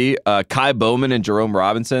ACC. Kai Bowman and Jerome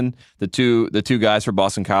Robinson, the two guys for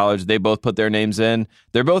Boston College, they both put their names in.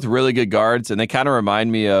 They're both really good guards, and they kind of remind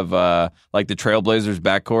me of the Trailblazers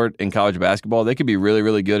backcourt in college basketball. They could be really,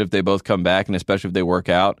 really good if they both come back, and especially if they work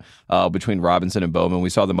out between Robinson and Bowman. We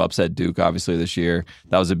saw them upset Duke, obviously, this year.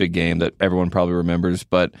 That was a big game that everyone probably remembers.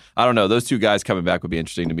 But I don't know. Those two guys coming back would be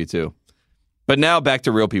interesting to me, too. But now back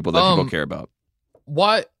to real people that people care about.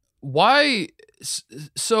 Why?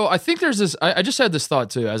 So I think there's this. I just had this thought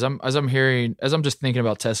too as I'm just thinking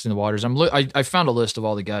about testing the waters. I found a list of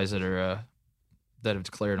all the guys that have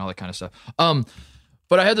declared and all that kind of stuff.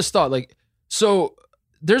 But I had this thought, so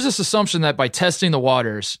there's this assumption that by testing the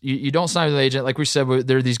waters, you don't sign with an agent. Like we said,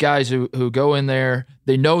 there are these guys who go in there,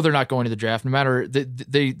 they know they're not going to the draft. No matter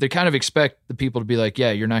they kind of expect the people to be like, yeah,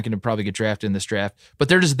 you're not going to probably get drafted in this draft, but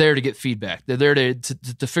they're just there to get feedback. They're there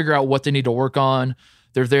to figure out what they need to work on.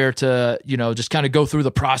 They're there to, just kind of go through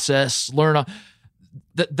the process, learn.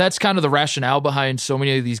 That's kind of the rationale behind so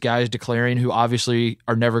many of these guys declaring, who obviously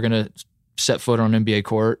are never going to set foot on an NBA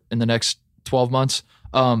court in the next 12 months.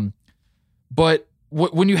 But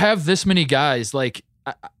when you have this many guys,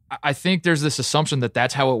 I think there's this assumption that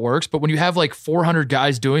that's how it works. But when you have 400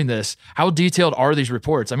 guys doing this, how detailed are these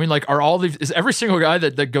reports? I mean, is every single guy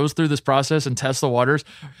that goes through this process and tests the waters?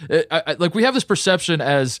 We have this perception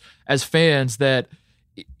as fans that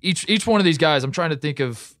each one of these guys, I'm trying to think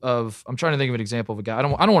of an example of a guy. I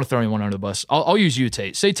don't want to throw anyone under the bus. I'll use you,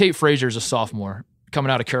 Tate. Say Tate Frazier is a sophomore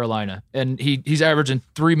coming out of Carolina, and he's averaging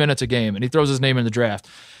 3 minutes a game, and he throws his name in the draft.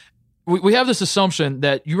 We have this assumption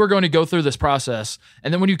that you are going to go through this process,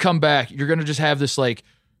 and then when you come back, you're going to just have this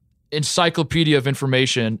encyclopedia of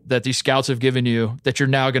information that these scouts have given you that you're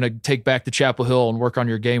now going to take back to Chapel Hill and work on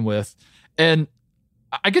your game with. And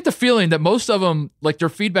I get the feeling that most of them, their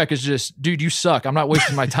feedback is just, dude, you suck. I'm not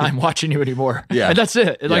wasting my time watching you anymore. Yeah. And that's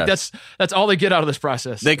it. That's all they get out of this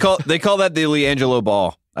process. They call that the LiAngelo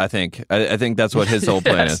Ball, I think. I think that's what his whole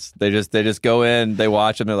plan is. They just go in, they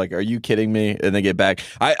watch him, they're like, are you kidding me? And they get back.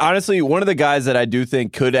 I honestly, one of the guys that I do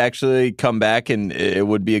think could actually come back and it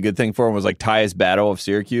would be a good thing for him was Tyus Battle of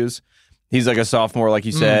Syracuse. He's a sophomore, like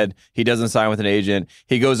you said. He doesn't sign with an agent.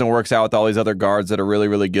 He goes and works out with all these other guards that are really,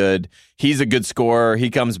 really good. He's a good scorer. He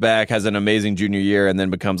comes back, has an amazing junior year, and then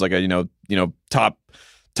becomes a top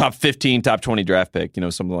 15, top 20 draft pick,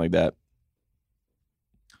 something like that.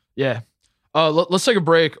 Yeah. Let's take a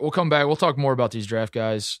break. We'll come back. We'll talk more about these draft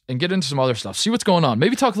guys and get into some other stuff. See what's going on.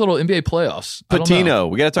 Maybe talk a little NBA playoffs. Patino.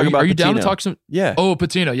 We got to talk about Patino. Are you down to talk some? Yeah. Oh,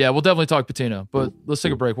 Patino. Yeah, we'll definitely talk Patino. But let's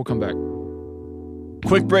take a break. We'll come back.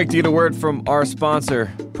 Quick break to get a word from our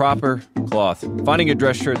sponsor, Proper Cloth. Finding a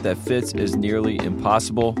dress shirt that fits is nearly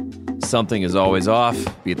impossible. Something is always off,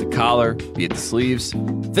 be it the collar, be it the sleeves.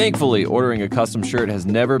 Thankfully, ordering a custom shirt has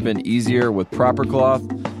never been easier with Proper Cloth.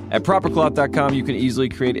 At propercloth.com, you can easily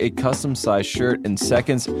create a custom-sized shirt in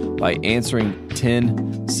seconds by answering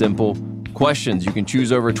 10 simple questions. You can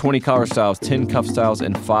choose over 20 collar styles, 10 cuff styles,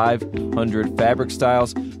 and 500 fabric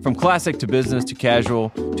styles. From classic to business to casual,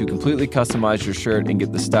 to completely customize your shirt and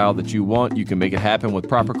get the style that you want, you can make it happen with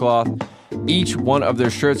Proper Cloth. Each one of their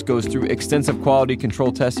shirts goes through extensive quality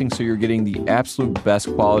control testing, so you're getting the absolute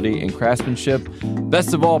best quality and craftsmanship.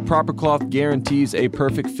 Best of all, Proper Cloth guarantees a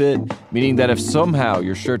perfect fit, meaning that if somehow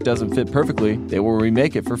your shirt doesn't fit perfectly, they will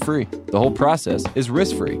remake it for free. The whole process is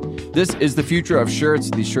risk-free. This is the future of shirts.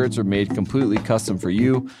 These shirts are made completely custom for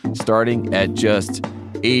you, starting at just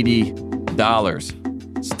 $80.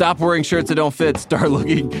 Stop wearing shirts that don't fit. Start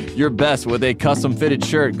looking your best with a custom fitted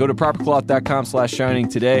shirt. Go to propercloth.com/shining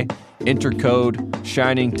today. Enter code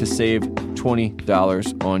SHINING to save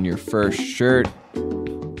 $20 on your first shirt.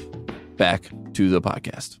 Back to the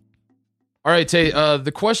podcast. All right, Tay,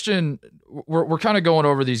 the question we're kind of going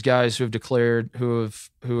over these guys who have declared, who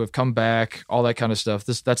have come back, all that kind of stuff.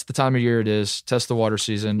 That's the time of year it is. Test the water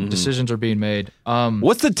season. Decisions are being made.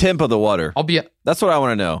 What's the temp of the water? That's what I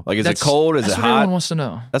want to know. Like, is it cold? Is it hot? That's what everyone wants to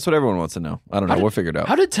know. That's what everyone wants to know. I don't know. We'll figure it out.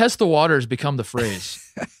 How did test the waters become the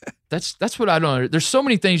phrase? That's what I don't. There's so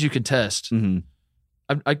many things you can test.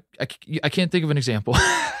 I can't think of an example.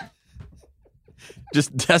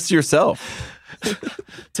 Just test yourself.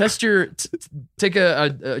 Test your take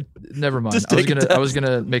a never mind. Just I was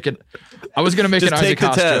gonna make an Isaac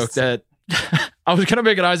Haas joke that I was gonna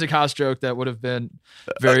make an Isaac Haas joke that would have been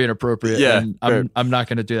very inappropriate. Yeah, and I'm not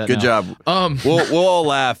gonna do that. Good now. job. We'll all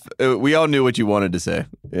laugh. We all knew what you wanted to say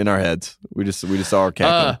in our heads. We just saw our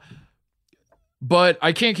cackling. But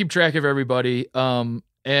I can't keep track of everybody.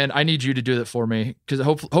 And I need you to do that for me, because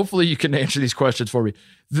hopefully you can answer these questions for me.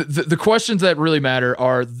 The questions that really matter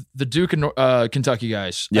are the Duke and Kentucky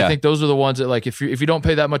guys. Yeah. I think those are the ones that, like, if you don't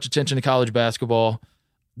pay that much attention to college basketball,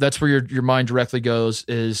 that's where your mind directly goes.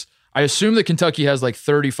 Is I assume that Kentucky has like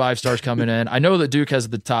 35 stars coming in. I know that Duke has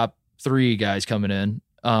the top 3 guys coming in.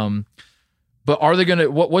 But are they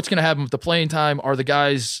gonna? What's gonna happen with the playing time? Are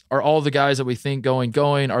all the guys that we think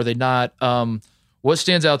going? Are they not? What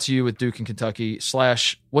stands out to you with Duke and Kentucky /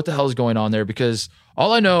 what the hell is going on there? Because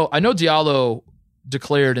I know Diallo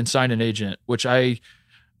declared and signed an agent, which I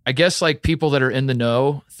guess like people that are in the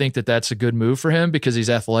know think that that's a good move for him because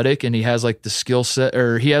he's athletic and he has like the skill set,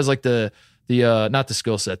 or he has like the not the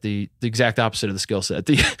skill set, the exact opposite of the skill set,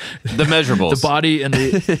 the measurables, the body and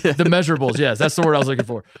the measurables. Yes, that's the word I was looking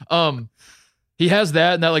for. He has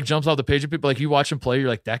that, and that like jumps off the page of people. Like, you watch him play, you're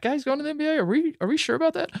like, that guy's going to the NBA. Are we sure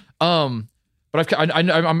about that? But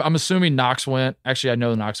I'm assuming Knox went. Actually, I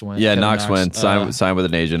know Knox went. Yeah, Kevin Knox went. Signed with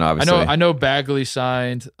an agent, obviously. I know Bagley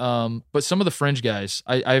signed. But some of the fringe guys,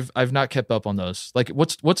 I've not kept up on those. Like,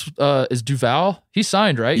 is Duval? He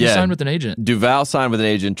signed, right? Yeah. He signed with an agent. Duval signed with an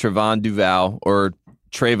agent. Trevon Duval, or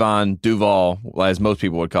Trayvon Duval, as most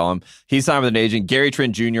people would call him. He signed with an agent. Gary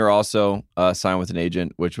Trent Jr. also signed with an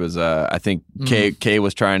agent, which was, I think, K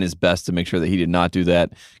was trying his best to make sure that he did not do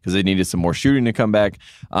that because they needed some more shooting to come back.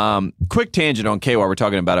 Quick tangent on K while we're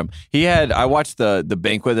talking about him. I watched the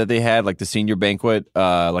banquet that they had, like the senior banquet,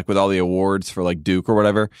 like with all the awards for like Duke or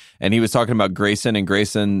whatever, and he was talking about Grayson, and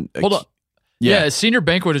Grayson... Hold on. Yeah, senior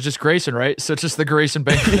banquet is just Grayson, right? So it's just the Grayson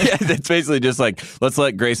banquet. Yeah, it's basically just like, let's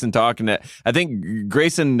let Grayson talk. And I think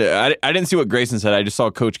Grayson, I didn't see what Grayson said. I just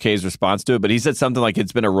saw Coach K's response to it. But he said something like,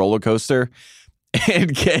 it's been a roller coaster.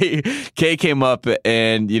 And K came up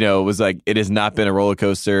and, was like, it has not been a roller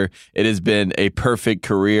coaster. It has been a perfect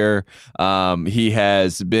career. He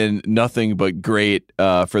has been nothing but great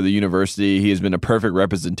for the university. He has been a perfect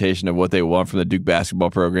representation of what they want from the Duke basketball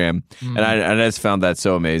program. And I just found that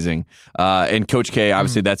so amazing. And Coach K,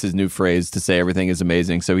 obviously, that's his new phrase to say everything is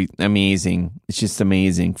amazing. So amazing. It's just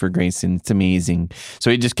amazing for Grayson. It's amazing.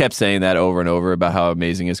 So he just kept saying that over and over about how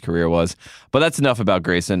amazing his career was. But that's enough about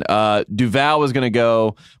Grayson. Duval was going to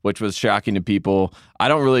go, which was shocking to people. I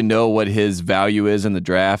don't really know what his value is in the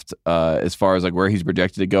draft as far as like where he's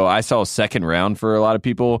projected to go. I saw a second round for a lot of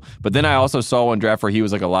people, but then I also saw one draft where he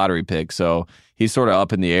was like a lottery pick. So he's sort of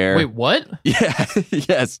up in the air. Wait, what? Yeah,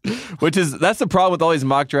 yes. That's the problem with all these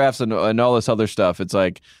mock drafts and all this other stuff. It's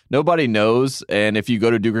like nobody knows, and if you go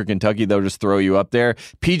to Duke or Kentucky, they'll just throw you up there.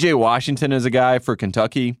 PJ Washington is a guy for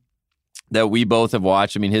Kentucky that we both have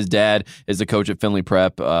watched. I mean, his dad is the coach at Findlay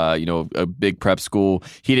Prep, a big prep school.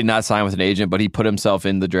 He did not sign with an agent, but he put himself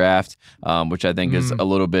in the draft, which I think is a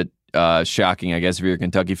little bit shocking, I guess, if you're a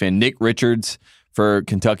Kentucky fan. Nick Richards for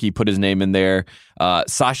Kentucky put his name in there.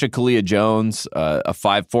 Sasha Kalia-Jones,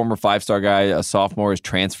 former five-star guy, a sophomore, is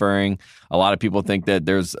transferring. A lot of people think that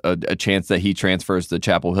there's a chance that he transfers to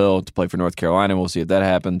Chapel Hill to play for North Carolina. We'll see if that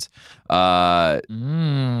happens.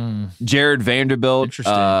 Jared Vanderbilt,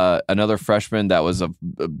 another freshman that was a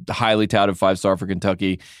highly touted five-star for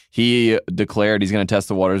Kentucky. He declared he's going to test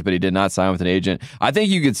the waters, but he did not sign with an agent. I think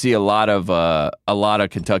you could see a lot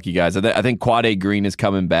of Kentucky guys. I think Quade Green is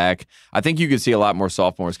coming back. I think you could see a lot more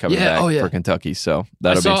sophomores coming back for Kentucky. So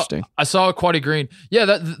that'll be interesting. I saw Quade Green. Yeah,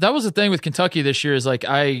 that was the thing with Kentucky this year. Is like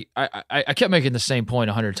I kept making the same point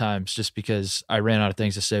 100 times just because I ran out of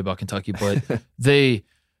things to say about Kentucky. But they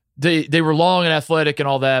were long and athletic and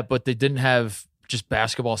all that, but they didn't have just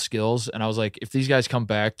basketball skills. And I was like, if these guys come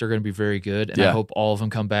back, they're going to be very good. And I hope all of them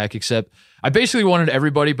come back. Except I basically wanted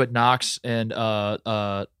everybody but Knox and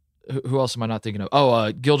who else am I not thinking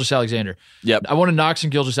of? Gilgeous-Alexander. Yep. I wanted Knox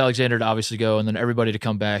and Gilgeous-Alexander to obviously go, and then everybody to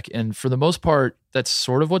come back. And for the most part, that's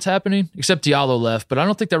sort of what's happening, except Diallo left, but I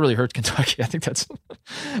don't think that really hurts Kentucky. I think that's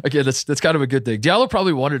kind of a good thing. Diallo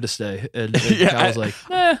probably wanted to stay, and I was like,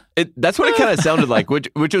 that's what it kind of sounded like, which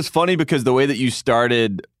was funny because the way that you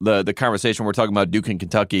started the conversation, we're talking about Duke and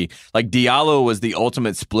Kentucky, like Diallo was the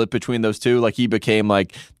ultimate split between those two. Like he became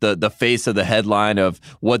like the face of the headline of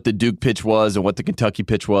what the Duke pitch was and what the Kentucky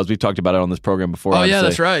pitch was. We've talked about it on this program before. Oh, yeah,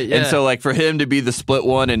 that's right. Yeah. And so like for him to be the split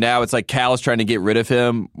one, and now it's like Cal's trying to get rid of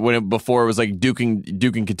him before it was like Duke and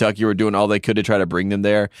Kentucky were doing all they could to try to bring them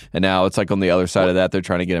there, and now it's like on the other side of that, they're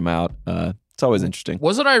trying to get him out. It's always interesting.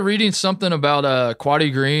 Wasn't I reading something about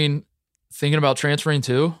Quaddy Green thinking about transferring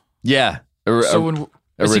too? Yeah.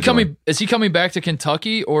 Is he coming back to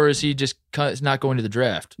Kentucky, or is he just not going to the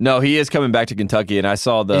draft? No, he is coming back to Kentucky, and I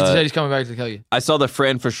saw he said he's coming back to Kentucky. I saw the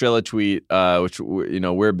Fran Fraschilla tweet, which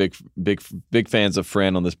we're big fans of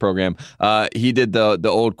Fran on this program. He did the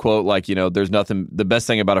old quote like, there's nothing. The best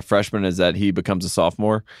thing about a freshman is that he becomes a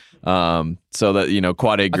sophomore. So that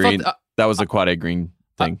Quade Green, that was a Quade Green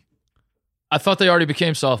thing. I thought they already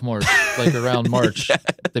became sophomores, like around March. Yeah.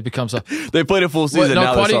 They become They played a full season.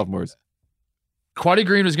 Now they're sophomores. Quaddy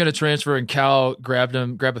Green was going to transfer, and Cal grabbed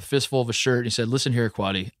a fistful of a shirt, and he said, "Listen here,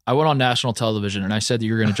 Quaddy. I went on national television, and I said that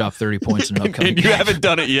you were going to drop 30 points in an upcoming and you game. haven't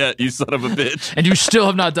done it yet, you son of a bitch. And you still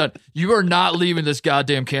have not done. You are not leaving this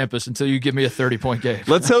goddamn campus until you give me a 30-point game."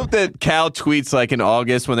 Let's hope that Cal tweets like in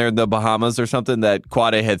August when they're in the Bahamas or something that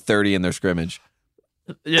Quaddy had 30 in their scrimmage.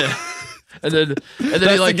 Yeah, and then That's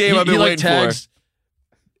the game I've been waiting tags.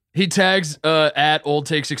 He tags at Old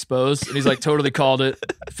Takes Exposed, and he's like, totally called it.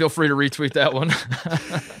 Feel free to retweet that one.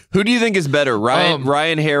 Who do you think is better,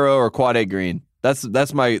 Ryan Harrow or Quade Green?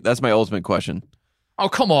 That's my ultimate question. Oh,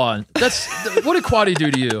 come on. What did Quaddy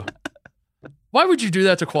do to you? Why would you do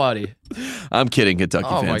that to Quaddy? I'm kidding, Kentucky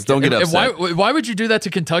fans. Don't get upset. And why would you do that to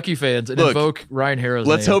Kentucky fans and invoke Ryan Harrow's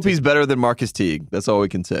Let's name? hope he's better than Marcus Teague. That's all we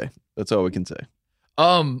can say.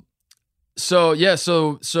 So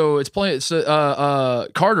it's playing.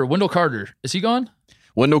 Carter, Wendell Carter, is he gone?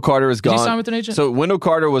 Wendell Carter is gone. Did he sign with an agent? So Wendell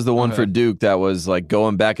Carter was the one for Duke that was like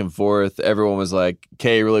going back and forth. Everyone was like,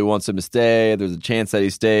 Kay really wants him to stay. There's a chance that he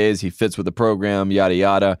stays. He fits with the program, yada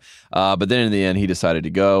yada. But then in the end, he decided to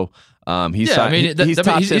go. He's going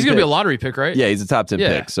to be a lottery pick, right? Yeah, he's a top 10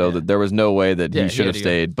 pick. So there was no way that he should have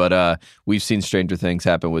stayed. But we've seen stranger things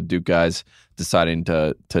happen with Duke guys deciding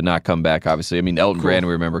to not come back, obviously. I mean, Elton Brand,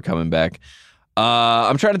 we remember coming back.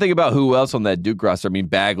 I'm trying to think about who else on that Duke roster. I mean,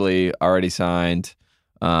 Bagley already signed.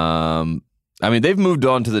 They've moved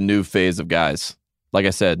on to the new phase of guys. Like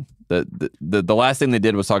I said, the last thing they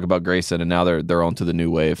did was talk about Grayson, and now they're on to the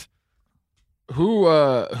new wave. Who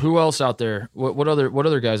else out there? What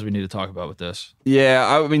other guys we need to talk about with this? Yeah,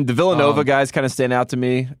 I mean the Villanova guys kind of stand out to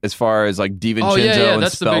me as far as like DiVincenzo and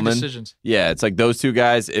that's Spellman. The big decisions. Yeah, it's like those two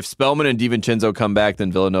guys. If Spellman and DiVincenzo come back,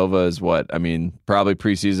 then Villanova is what? I mean, probably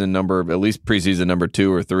preseason number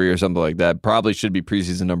 2 or 3 or something like that. Probably should be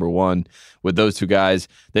preseason number 1 with those two guys.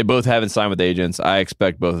 They both haven't signed with agents. I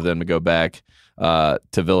expect both of them to go back to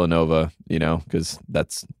Villanova, because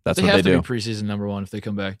that's what they do. They have to be preseason number 1 if they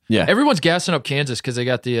come back. Yeah, everyone's gassing up Kansas because they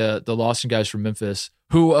got the Lawson guys from Memphis.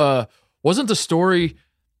 Who wasn't the story?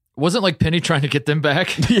 Wasn't like Penny trying to get them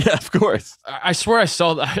back? Yeah, of course. I swear I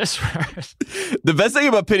saw that. I swear. The best thing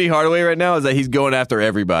about Penny Hardaway right now is that he's going after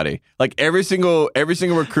everybody. Like every single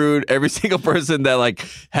recruit, every single person that like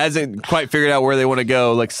hasn't quite figured out where they want to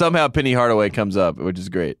go. Like somehow Penny Hardaway comes up, which is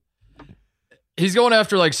great. He's going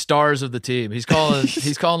after like stars of the team. He's calling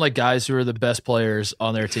like guys who are the best players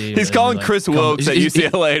on their team. He's calling like, Chris Wilkes at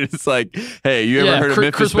UCLA. And it's like, hey, you ever heard of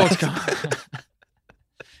Memphis? Chris Wilkes.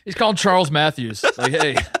 He's calling Charles Matthews. Like,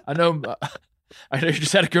 hey, I know you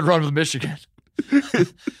just had a good run with Michigan.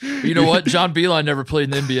 You know what? John Beilein never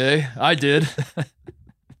played in the NBA. I did.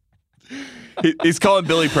 He's calling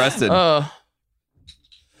Billy Preston.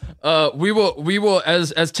 We will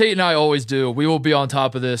as Tate and I always do, we will be on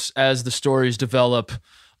top of this as the stories develop.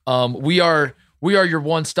 We are your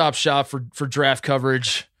one-stop shop for draft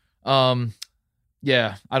coverage.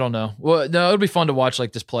 Yeah, I don't know. Well, no, it'll be fun to watch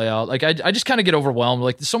like this play out. Like I just kind of get overwhelmed.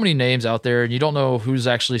 Like there's so many names out there and you don't know who's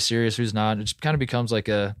actually serious, who's not. It just kind of becomes like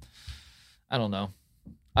I don't know.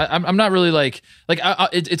 I'm not really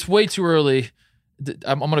it's way too early.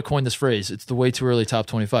 I'm going to coin this phrase. It's the way too early top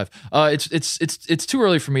 25. It's too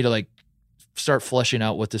early for me to like start fleshing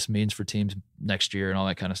out what this means for teams next year and all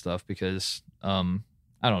that kind of stuff because I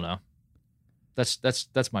don't know.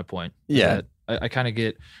 That's my point. Yeah. I kind of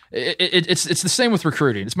get it's the same with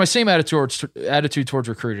recruiting. It's my same attitude towards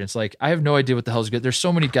recruiting. It's like I have no idea what the hell's good. There's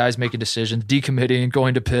so many guys making decisions, decommitting,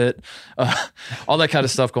 going to Pitt, all that kind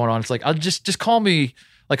of stuff going on. It's like I'll just call me.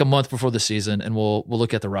 like a month before the season, and we'll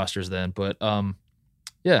look at the rosters then. But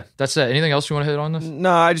yeah, that's it. Anything else you want to hit on this?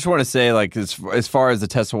 No, I just want to say, like, as far as the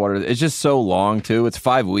test of water, it's just so long too. It's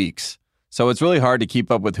 5 weeks, so it's really hard to keep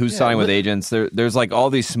up with who's signing with agents. There's like all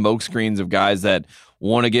these smoke screens of guys that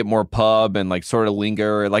want to get more pub and like sort of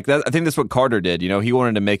linger. Like that, I think that's what Carter did. You know, he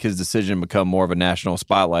wanted to make his decision become more of a national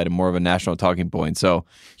spotlight and more of a national talking point. So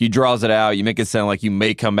he draws it out. You make it sound like you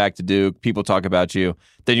may come back to Duke. People talk about you.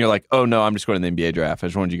 Then you're like, oh no, I'm just going to the NBA draft. I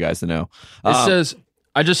just wanted you guys to know. It says.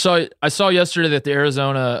 I saw yesterday that the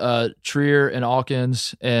Arizona Trier and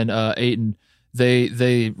Alkins and Ayton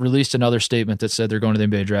they released another statement that said they're going to the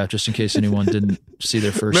NBA draft, just in case anyone didn't see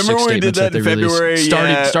their first Remember 6 when we did statements that in February?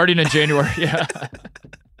 starting in January. Yeah.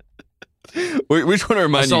 We just want to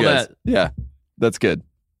remind you guys. That. Yeah, that's good.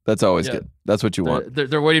 That's always good. That's what you want.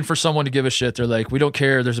 They're waiting for someone to give a shit. They're like, we don't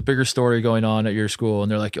care. There's a bigger story going on at your school.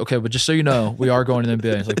 And they're like, okay, but just so you know, we are going to the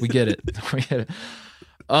NBA. It's like, we get it. We get it.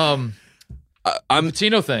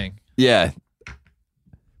 Pitino thing. Yeah.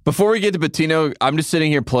 Before we get to Pitino, I'm just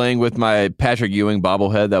sitting here playing with my Patrick Ewing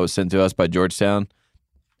bobblehead that was sent to us by Georgetown.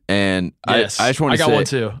 And yes, I just want to say. I got one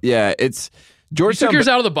too. Yeah, it's Georgetown. You took yours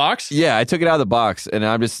out of the box? Yeah, I took it out of the box, and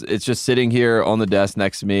it's just sitting here on the desk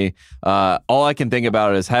next to me. All I can think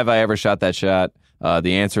about is, have I ever shot that shot?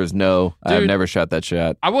 The answer is no. Dude, I've never shot that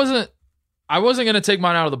shot. I wasn't going to take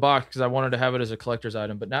mine out of the box because I wanted to have it as a collector's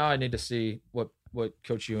item, but now I need to see what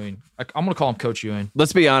Coach Ewing. I'm going to call him Coach Ewing.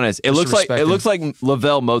 Let's be honest. It looks like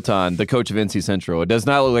Lavelle Moton, the coach of NC Central. It does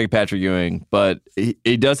not look like Patrick Ewing, but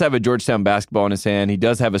he does have a Georgetown basketball in his hand. He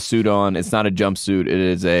does have a suit on. It's not a jumpsuit. It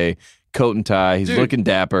is a coat and tie. He's looking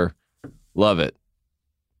dapper. Love it.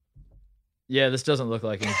 Yeah, this doesn't look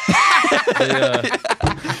like him.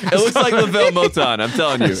 It looks like Lavelle Moton. I'm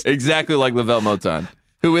telling you, exactly like Lavelle Moton,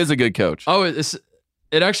 who is a good coach. Oh, it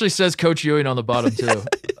actually says Coach Ewing on the bottom too.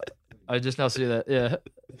 I just now see that. Yeah,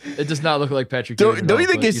 it does not look like Patrick Ewing. Don't you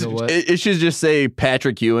think it should just say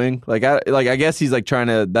Patrick Ewing? I guess he's like trying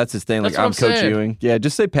to. That's his thing. Like, I'm Coach Ewing. Yeah,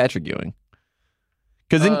 just say Patrick Ewing.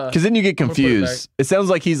 Because then you get confused. It sounds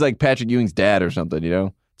like he's like Patrick Ewing's dad or something. You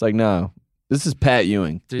know, it's like, no, this is Pat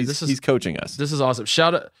Ewing. Dude, he's coaching us. This is awesome.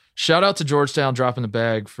 Shout out to Georgetown dropping the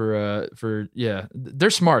bag for they're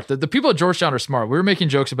smart. The people at Georgetown are smart. We were making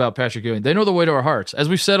jokes about Patrick Ewing. They know the way to our hearts, as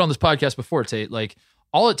we've said on this podcast before, Tate. Like,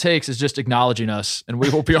 all it takes is just acknowledging us, and we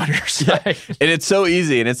will be on your side. Yeah. And it's so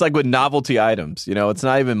easy, and it's like with novelty items. You know, it's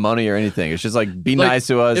not even money or anything. It's just like, be nice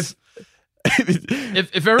to us.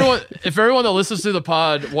 If everyone that listens to the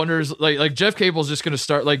pod wonders, like Jeff Capel's just going to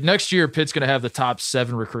start, like, next year Pitt's going to have the top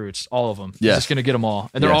 7 recruits, all of them. He's just going to get them all,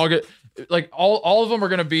 and they're all good. Like, all of them are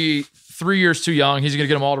going to be 3 years too young. He's going to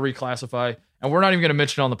get them all to reclassify, and we're not even going to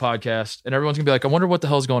mention it on the podcast. And everyone's going to be like, I wonder what the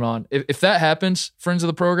hell's going on. If that happens, friends of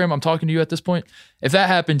the program, I'm talking to you at this point. If that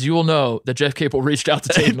happens, you will know that Jeff Capel reached out to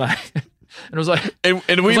Tate and I, and it was like, and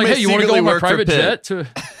we like, hey, you want to go on my private jet to?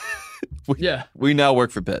 We now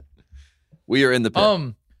work for Pitt. We are in the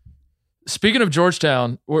pit. Speaking of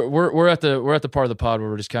Georgetown, we're at the part of the pod where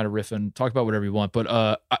we're just kind of riffing, talk about whatever you want.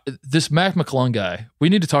 But this Mac McClung guy, we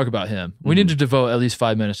need to talk about him. We need to devote at least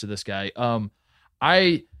 5 minutes to this guy.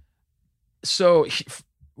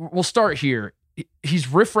 We'll start here.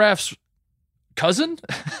 He's Riff Raff's cousin.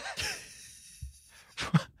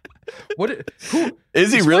 Who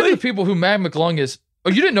is he really? The people who Mac McClung is. Oh,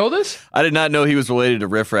 you didn't know this? I did not know he was related to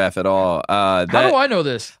Riff Raff at all. How do I know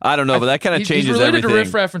this? I don't know, but that kind of changes everything. He's related to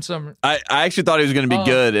Riff Raff in some. I actually thought he was going to be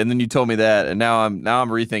good, and then you told me that, and now I'm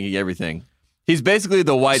rethinking everything. He's basically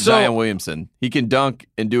the white Zion Williamson. He can dunk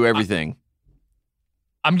and do everything.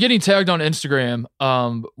 I'm getting tagged on Instagram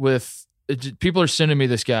with people are sending me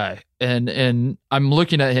this guy, and I'm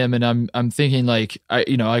looking at him, and I'm thinking, like, I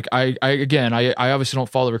obviously don't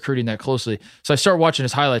follow recruiting that closely, so I start watching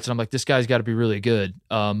his highlights, and I'm like, this guy's got to be really good.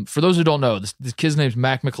 For those who don't know, this kid's name's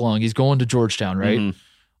Mac McClung. He's going to Georgetown, right?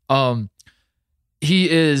 Mm-hmm. He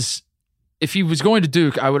is. If he was going to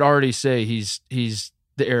Duke, I would already say he's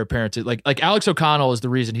the heir apparent to, like Alex O'Connell is the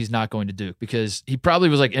reason he's not going to Duke, because he probably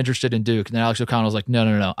was like interested in Duke, and then Alex O'Connell's like,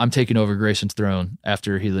 no, I'm taking over Grayson's throne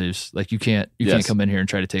after he leaves. Like, you can't come in here and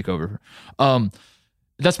try to take over.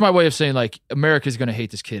 That's my way of saying, like, America's going to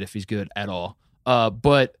hate this kid if he's good at all.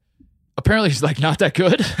 But apparently he's like not that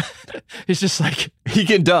good. He's just like, he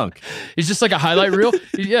can dunk. He's just like a highlight reel.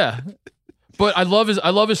 Yeah. But I love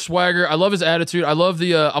his swagger. I love his attitude. I love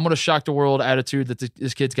the I'm gonna shock the world attitude that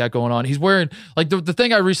this kid's got going on. He's wearing, like, the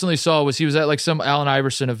thing I recently saw was he was at like some Allen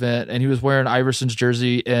Iverson event, and he was wearing Iverson's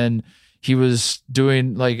jersey, and he was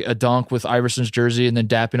doing like a dunk with Iverson's jersey and then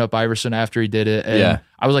dapping up Iverson after he did it. And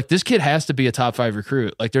I was like, this kid has to be a top 5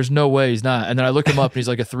 recruit. Like, there's no way he's not. And then I look him up and he's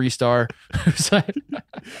like a 3-star.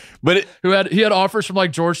 But he had offers from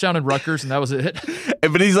like Georgetown and Rutgers, and that was it.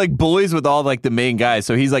 But he's like boys with all like the main guys.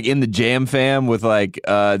 So he's like in the Jam fam with like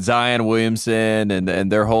Zion Williamson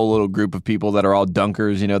and their whole little group of people that are all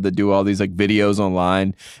dunkers, that do all these like videos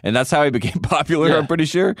online. And that's how he became popular, Yeah. I'm pretty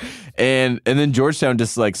sure. And then Georgetown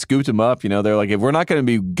just like scooped him up. They're like, if we're not going to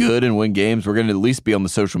be good and win games, we're going to at least be on the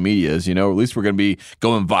social medias, or at least we're going to be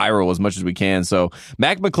going viral as much as we can. So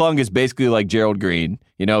Mac McClung is basically like Gerald Green.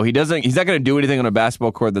 He's not going to do anything on a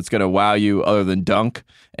basketball court that's going to wow you other than dunk.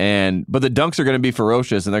 But the dunks are going to be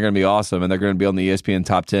ferocious and they're going to be awesome and they're going to be on the ESPN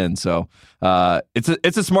top 10. So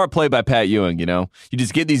it's a smart play by Pat Ewing. You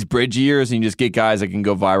just get these bridge years and you just get guys that can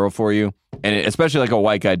go viral for you. And especially like a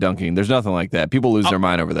white guy dunking. There's nothing like that. People lose their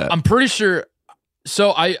mind over that. I'm pretty sure.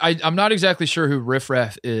 So I'm not exactly sure who Riff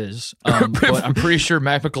Raff is, but I'm pretty sure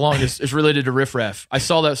Mac McClung is related to Riff Raff. I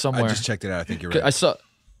saw that somewhere. I just checked it out. I think you're right. I saw.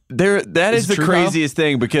 That is the true, craziest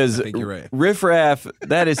thing because I think you're right. Riff Raff,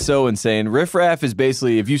 that is so insane. Riff Raff is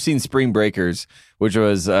basically, if you've seen Spring Breakers, which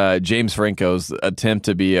was James Franco's attempt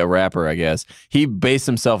to be a rapper, I guess, he based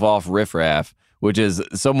himself off Riff Raff, which is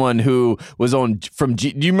someone who was on do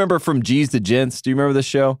you remember From G's to Gents? Do you remember this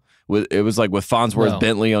show? It was like with Farnsworth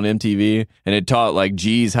Bentley on MTV, and it taught like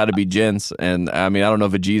G's how to be gents. And I mean, I don't know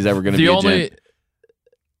if a G's ever going to be a gent.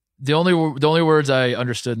 The only words I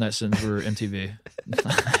understood in that sentence were MTV.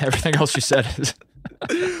 Everything else you said is.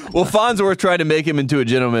 Well, Farnsworth tried to make him into a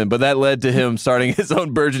gentleman, but that led to him starting his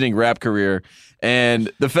own burgeoning rap career.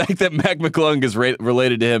 And the fact that Mac McClung is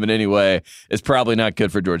related to him in any way is probably not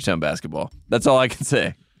good for Georgetown basketball. That's all I can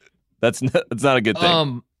say. That's not a good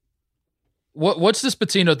thing. What's this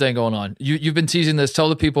Pitino thing going on? You've been teasing this. Tell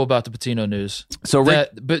the people about the Pitino news. So,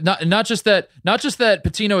 but not just that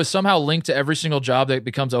Pitino is somehow linked to every single job that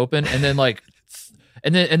becomes open, and then like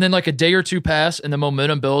a day or two pass, and the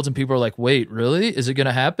momentum builds, and people are like, "Wait, really? Is it going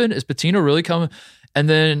to happen? Is Pitino really coming?" And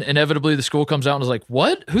then inevitably the school comes out and is like,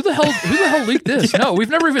 "What? Who the hell leaked this? No, we've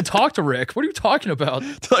never even talked to Rick. What are you talking about?"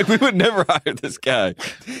 Like, we would never hire this guy.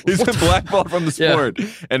 He's been blackballed from the sport.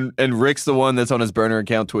 Yeah. And Rick's the one that's on his burner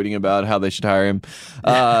account tweeting about how they should hire him.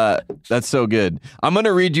 That's so good. I'm going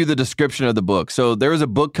to read you the description of the book. So there is a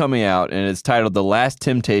book coming out, and it's titled The Last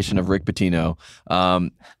Temptation of Rick Pitino.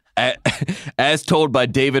 As told by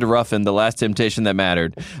David Ruffin, The Last Temptation That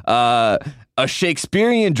Mattered. A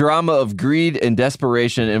Shakespearean drama of greed and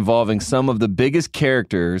desperation involving some of the biggest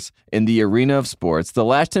characters in the arena of sports. The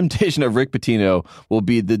Last Temptation of Rick Pitino will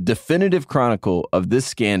be the definitive chronicle of this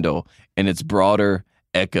scandal and its broader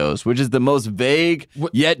echoes, which is the most vague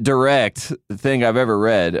yet direct thing I've ever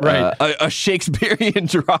read. Right. A Shakespearean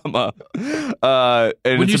drama. And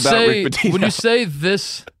it's about Rick Pitino.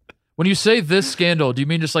 When you say this scandal, do you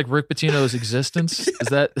mean just like Rick Pitino's existence? Is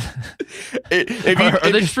that?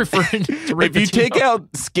 Are they just referring to Rick Pitino? If you take out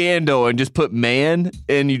scandal and just put man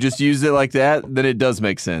and you just use it like that, then it does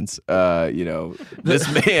make sense.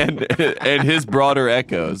 This man and his broader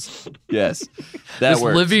echoes. Yes, that this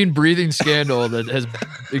works. Living, breathing scandal that has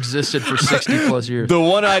existed for 60 plus years. The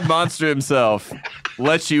one-eyed monster himself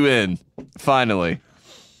lets you in, finally.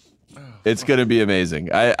 It's going to be amazing.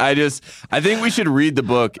 I think we should read the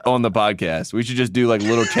book on the podcast. We should just do like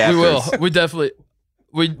little chapters. We will. We definitely.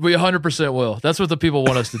 We 100% will. That's what the people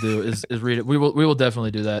want us to do is read it. We will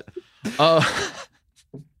definitely do that.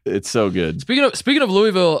 It's so good. Speaking of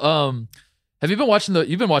Louisville, have you been watching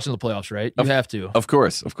you've been watching the playoffs, right? You have to. Of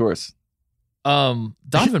course.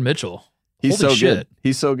 Donovan Mitchell. He's so good.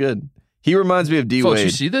 He's so good. He reminds me of D Wade. Folks, you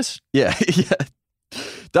see this? Yeah.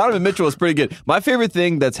 Donovan Mitchell is pretty good. My favorite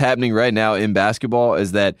thing that's happening right now in basketball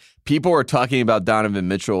is that people are talking about Donovan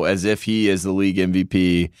Mitchell as if he is the league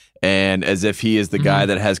MVP and as if he is the guy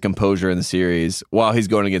that has composure in the series while he's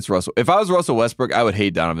going against Russell. If I was Russell Westbrook, I would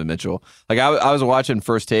hate Donovan Mitchell. Like I was watching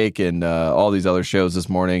First Take and all these other shows this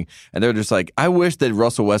morning, and they're just like, I wish that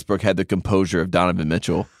Russell Westbrook had the composure of Donovan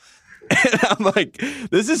Mitchell. And I'm like,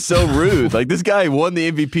 this is so rude. Like, this guy won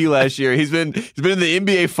the MVP last year. He's been in the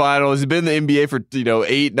NBA Finals. He's been in the NBA for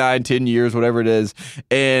 8, 9, 10 years, whatever it is.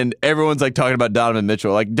 And everyone's like talking about Donovan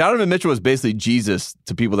Mitchell. Like, Donovan Mitchell is basically Jesus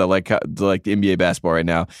to people that like the NBA basketball right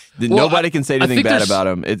now. Nobody can say anything bad about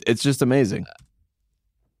him. It's just amazing.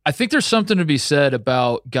 I think there's something to be said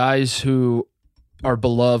about guys who are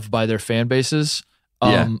beloved by their fan bases.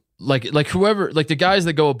 Like whoever, like the guys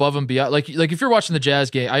that go above and beyond, like if you're watching the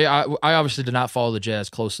Jazz game, I obviously did not follow the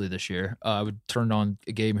Jazz closely this year. I would turn on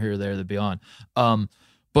a game here or there to be on.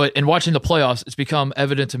 But in watching the playoffs, it's become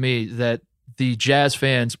evident to me that the Jazz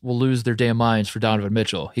fans will lose their damn minds for Donovan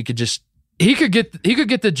Mitchell. He he could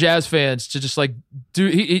get the Jazz fans to just like do.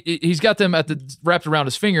 He's got them wrapped around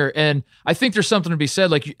his finger, and I think there's something to be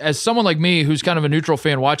said. Like as someone like me who's kind of a neutral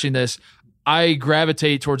fan watching this, I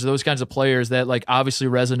gravitate towards those kinds of players that like obviously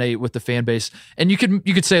resonate with the fan base. And you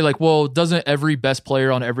could say like, well, doesn't every best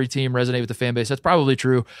player on every team resonate with the fan base? That's probably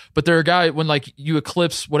true. But there are guys when like you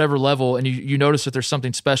eclipse whatever level and you notice that there's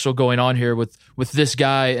something special going on here with this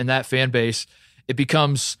guy and that fan base, it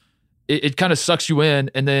becomes it kind of sucks you in.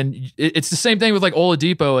 And then it's the same thing with like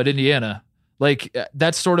Oladipo at Indiana. Like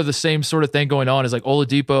that's sort of the same sort of thing going on is like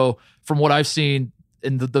Oladipo, from what I've seen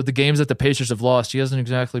in the games that the Pacers have lost, he hasn't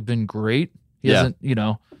exactly been great. He hasn't,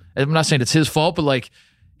 I'm not saying it's his fault, but like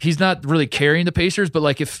he's not really carrying the Pacers. But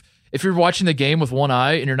like if you're watching the game with one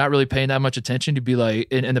eye and you're not really paying that much attention, to be like,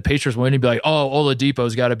 and the Pacers win, you'd be like, oh,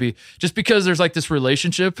 Oladipo's got to be, just because there's like this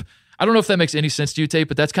relationship. I don't know if that makes any sense to you, Tate,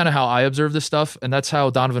 but that's kind of how I observe this stuff. And that's how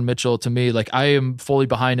Donovan Mitchell, to me, like I am fully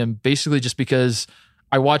behind him, basically just because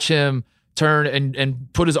I watch him turn and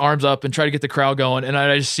put his arms up and try to get the crowd going, and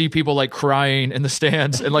I just see people like crying in the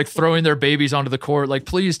stands and like throwing their babies onto the court, like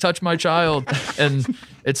please touch my child, and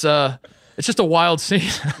it's just a wild scene.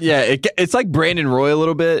 Yeah, it's like Brandon Roy a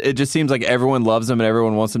little bit. It just seems like everyone loves him and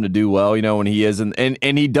everyone wants him to do well, when he is, and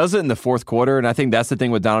he does it in the fourth quarter, and I think that's the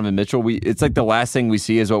thing with Donovan Mitchell. It's like the last thing we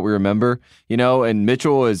see is what we remember, and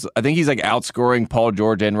Mitchell I think he's like outscoring Paul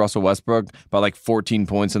George and Russell Westbrook by like 14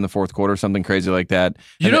 points in the fourth quarter, something crazy like that.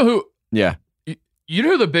 Yeah. You know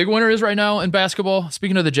who the big winner is right now in basketball?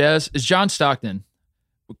 Speaking of the Jazz, is John Stockton.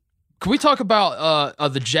 Can we talk about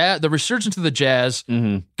the Jazz, the resurgence of the Jazz?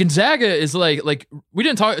 Mm-hmm. Gonzaga is like we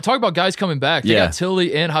didn't talk about guys coming back. They got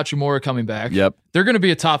Tilly and Hachimura coming back. Yep, they're going to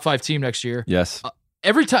be a top 5 team next year. Yes.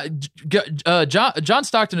 Every time John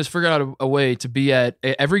Stockton has figured out a way to be at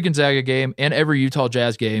every Gonzaga game and every Utah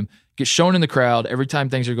Jazz game, get shown in the crowd every time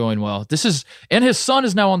things are going well. And his son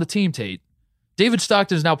is now on the team, Tate. David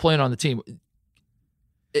Stockton is now playing on the team.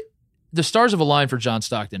 The stars have aligned for John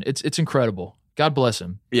Stockton. It's incredible. God bless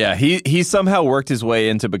him. Yeah, he somehow worked his way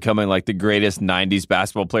into becoming like the greatest 90s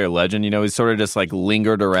basketball player legend. He's sort of just like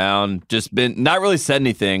lingered around, just been not really said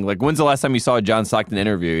anything. Like, when's the last time you saw a John Stockton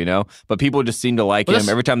interview, But people just seem to like him.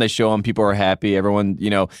 Every time they show him, people are happy. Everyone,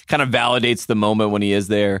 kind of validates the moment when he is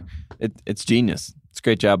there. It's genius. It's a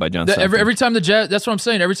great job by John Stockton. Every time the Jazz, that's what I'm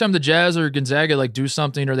saying. Every time the Jazz or Gonzaga like do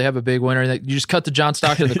something or they have a big winner, you just cut to John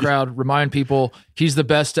Stockton in the crowd, remind people he's the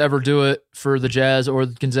best to ever do it for the Jazz or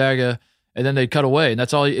Gonzaga, and then they cut away. And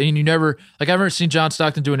that's all. And you never, like, I've never seen John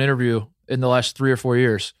Stockton do an interview in the last 3 or 4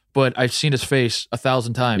 years, but I've seen his face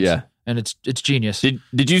 1,000 times. Yeah. And it's genius.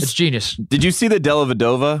 It's genius. Did you see the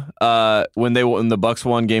Dellavedova when the Bucks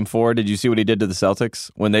won Game 4? Did you see what he did to the Celtics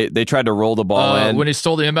when they tried to roll the ball in? When he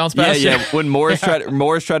stole the inbounds pass? Yeah. When Morris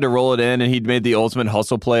tried to roll it in, and he'd made the ultimate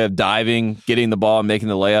hustle play of diving, getting the ball, and making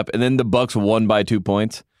the layup, and then the Bucks won by 2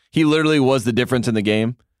 points. He literally was the difference in the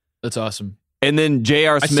game. That's awesome. And then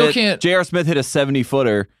J.R. Smith hit a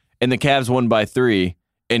 70-footer, and the Cavs won by 3,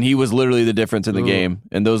 and he was literally the difference in the game.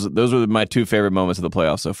 And those were my 2 favorite moments of the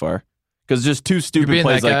playoffs so far. Because just 2 stupid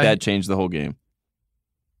plays like that changed the whole game.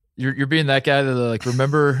 You're being that guy that like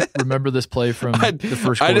remember this play from the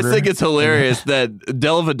first quarter. I just think it's hilarious that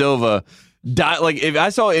Dellavedova like if I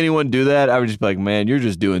saw anyone do that, I would just be like, man, you're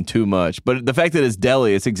just doing too much. But the fact that it's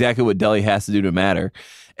Delly, it's exactly what Delly has to do to matter.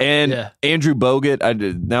 And Andrew Bogut,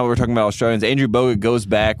 now we're talking about Australians. Andrew Bogut goes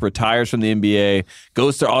back, retires from the NBA,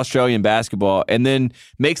 goes to Australian basketball, and then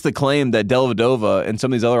makes the claim that Dellavedova and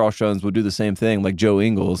some of these other Australians will do the same thing, like Joe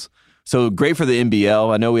Ingles. So great for the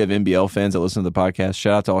NBL. I know we have NBL fans that listen to the podcast.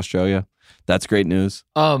 Shout out to Australia. That's great news.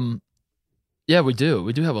 Yeah, we do.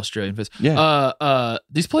 We do have Australian fans. Yeah.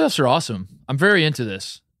 These playoffs are awesome. I'm very into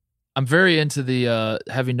this. I'm very into the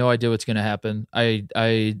having no idea what's going to happen. I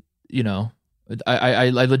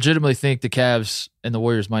legitimately think the Cavs and the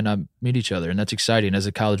Warriors might not meet each other, and that's exciting as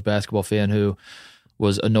a college basketball fan who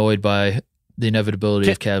was annoyed by the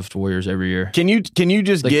inevitability of Cavs to Warriors every year. Can you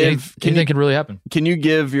just like anything can really happen? Can you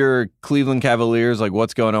give your Cleveland Cavaliers like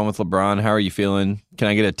what's going on with LeBron? How are you feeling? Can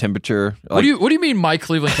I get a temperature? Like, what do you mean, my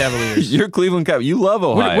Cleveland Cavaliers? Your Cleveland Cavaliers. You love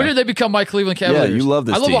Ohio. When did they become my Cleveland Cavaliers? Yeah, you love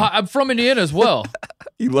this. I love team. Ohio. I'm from Indiana as well.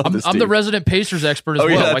 You love this team. I'm the resident Pacers expert as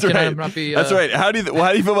well. Yeah, Why can I not be? That's right. How do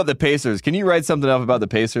you feel about the Pacers? Can you write something up about the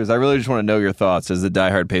Pacers? I really just want to know your thoughts as a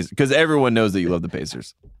diehard Pacers, because everyone knows that you love the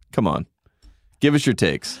Pacers. Come on, give us your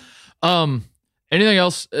takes. Anything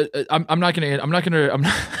else? I'm not going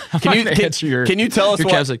to answer your. Can you tell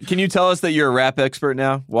us Can you tell us that you're a rap expert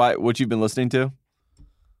now? What you've been listening to?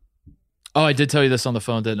 Oh, I did tell you this on the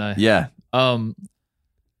phone, didn't I? Yeah.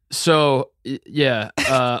 So yeah.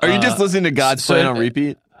 Are you just listening to God's Plan on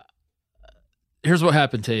repeat? Here's what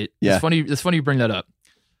happened, Tate. Yeah. It's funny you bring that up.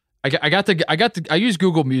 I use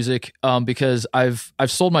Google Music because I've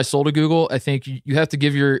sold my soul to Google. I think you have to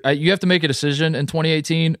you have to make a decision in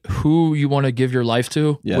 2018 who you want to give your life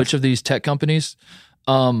to, which of these tech companies.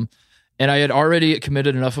 And I had already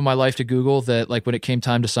committed enough of my life to Google that like when it came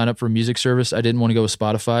time to sign up for a music service, I didn't want to go with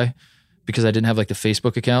Spotify because I didn't have like the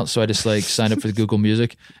Facebook account. So I just like signed up for the Google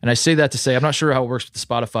Music. And I say that to say, I'm not sure how it works with the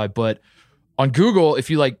Spotify, but on Google,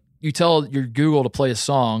 if you tell your Google to play a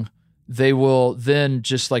song, they will then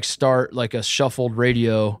just like start like a shuffled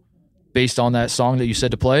radio based on that song that you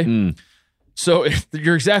said to play. So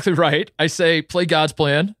you're exactly right. I say play God's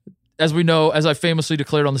Plan. As we know, as I famously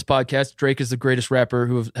declared on this podcast, Drake is the greatest rapper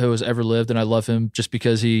who has ever lived, and I love him just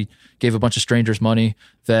because he gave a bunch of strangers money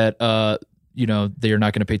that they are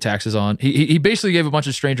not going to pay taxes on. He basically gave a bunch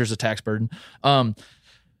of strangers a tax burden.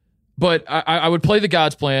 But I would play the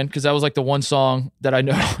God's Plan because that was like the one song that I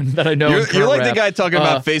know You're like rap. the guy talking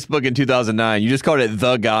about Facebook in 2009. You just called it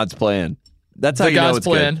the God's Plan. That's how you know it's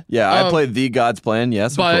good. Yeah, I played the God's Plan.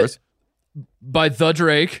 Yes, of course. By the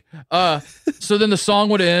Drake. So then the song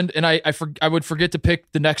would end, and I would forget to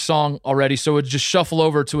pick the next song already, so it would just shuffle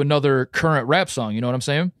over to another current rap song. You know what I'm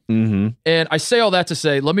saying? Mm-hmm. And I say all that to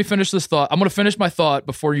say, let me finish this thought. I'm going to finish my thought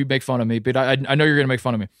before you make fun of me, but I know you're going to make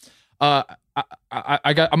fun of me.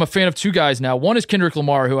 I'm a fan of two guys now. One is Kendrick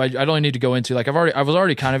Lamar, who I don't need to go into. Like I was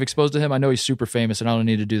already kind of exposed to him. I know he's super famous, and I don't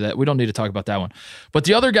need to do that. We don't need to talk about that one. But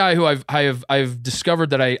the other guy who I've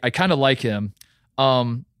discovered that I kind of like him.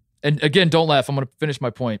 And again, don't laugh. I'm going to finish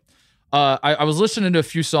my point. I was listening to a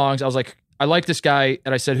few songs. I was like, I like this guy,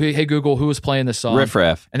 and I said, "Hey Google, who was playing this song?" Riff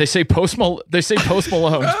Raff. And they say Post Malone.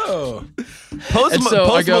 Oh, Post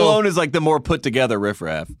Malone is like the more put together Riff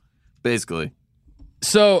Raff, basically.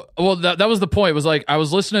 So, well, that was the point. It was like I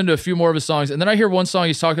was listening to a few more of his songs, and then I hear one song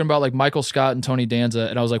he's talking about like Michael Scott and Tony Danza,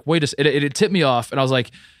 and I was like, wait a second. It tipped me off, and I was like,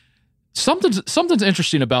 something's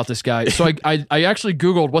interesting about this guy. So I actually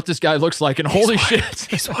Googled what this guy looks like, and holy shit,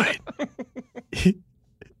 he's white.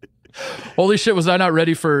 Holy shit, was I not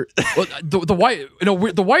ready for the white?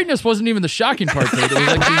 The whiteness wasn't even the shocking part. It was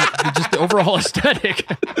like just the overall aesthetic.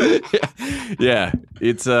 Yeah,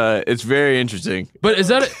 it's very interesting. But is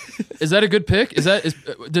that a good pick?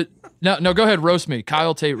 No, go ahead, roast me.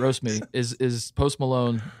 Kyle Tate, roast me. Is Post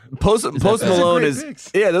Malone? Post Malone is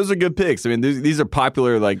picks. Yeah, those are good picks. I mean, these are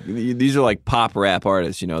popular, like these are like pop rap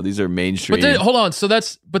artists. You know, these are mainstream. But then, hold on. So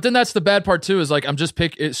that's the bad part too. Is like I'm just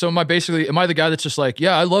so am I the guy that's just like,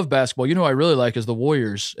 yeah, I love basketball. You know, what I really like is the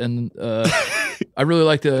Warriors, and I really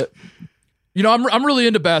like the. You know, I'm really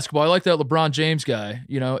into basketball. I like that LeBron James guy.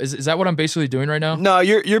 You know, is that what I'm basically doing right now? No,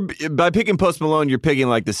 you're by picking Post Malone, you're picking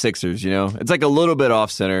like the Sixers. You know, it's like a little bit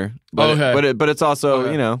off center, but but it's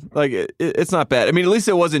also you know like it's not bad. I mean, at least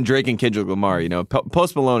it wasn't Drake and Kendrick Lamar. You know,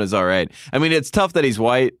 Post Malone is all right. I mean, it's tough that he's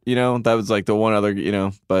white. You know, that was like the one other. You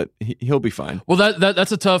know, but he'll be fine. Well,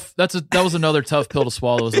 that was another tough pill to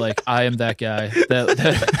swallow. It was like I am that guy.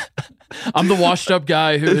 That I'm the washed up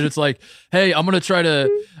guy who it's like, hey, I'm gonna try to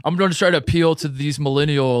appeal to these I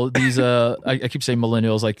keep saying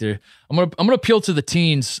millennials like I'm gonna appeal to the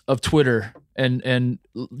teens of Twitter and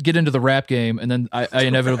get into the rap game, and then I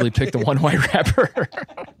inevitably pick the one white rapper.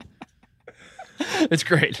 It's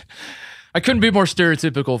great. I couldn't be more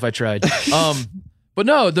stereotypical if I tried. But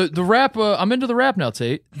no, the rap. I'm into the rap now,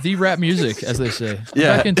 Tate. The rap music, as they say. I'm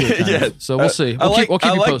back into it. Kind of. So we'll see. We'll keep you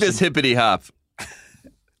posted. I like this hippity hop.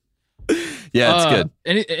 Yeah, it's good.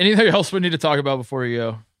 Anything else we need to talk about before we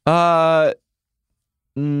go?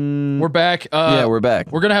 We're back. Yeah, we're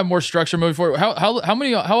back. We're gonna have more structure moving forward. How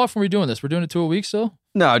often are we doing this? We're doing it 2 a week still?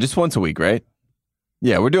 No, just once a week, right?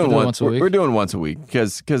 Yeah, we're doing once a week. We're doing once a week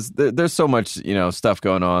because there's so much stuff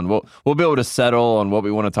going on. We'll be able to settle on what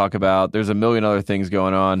we want to talk about. There's a million other things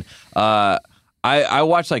going on. I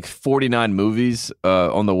watched like 49 movies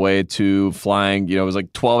on the way to flying. You know, it was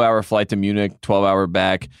like 12-hour flight to Munich, 12-hour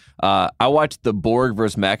back. I watched the Borg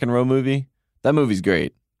versus McEnroe movie. That movie's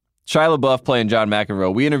great. Shia LaBeouf playing John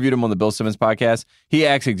McEnroe. We interviewed him on the Bill Simmons podcast. He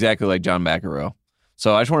acts exactly like John McEnroe.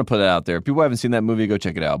 So I just want to put that out there. If people haven't seen that movie, go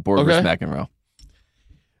check it out. Borg versus McEnroe.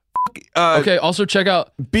 Okay, also check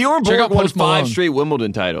out Bjorn Borg won 5 straight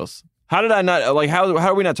Wimbledon titles. How did I not how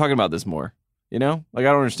are we not talking about this more? You know? Like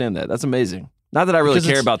I don't understand that. That's amazing. Not that I really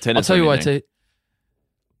care about tennis. I'll tell you why, Tate.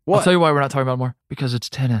 What? I'll tell you why we're not talking about it more. Because it's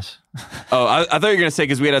tennis. Oh, I thought you were gonna say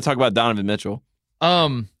because we had to talk about Donovan Mitchell.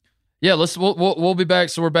 Yeah, we'll be back.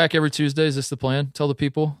 So we're back every Tuesday. Is this the plan? Tell the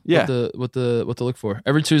people what to look for.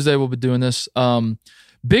 Every Tuesday we'll be doing this.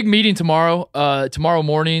 Big meeting tomorrow. Tomorrow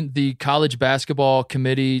morning, the college basketball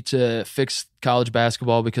committee to fix college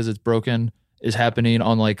basketball because it's broken is happening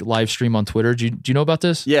on like live stream on Twitter. Do you know about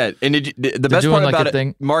this? Yeah, and the best doing, part like, about a it,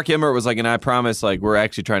 thing. Mark Emmert was like, and I promise, like, we're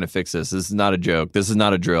actually trying to fix this. This is not a joke. This is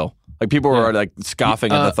not a drill. Like, people were like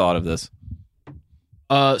scoffing at the thought of this.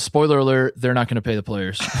 Spoiler alert: they're not going to pay the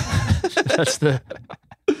players. That's the.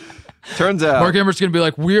 Turns out Mark Emmert's going to be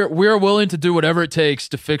like, we're willing to do whatever it takes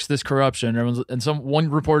to fix this corruption. One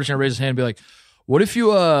reporter's going to raise his hand and be like, what if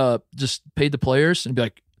you just paid the players? And be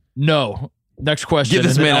like, no. Next question. Get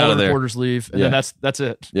this and then man all out of the there. reporters leave, and then that's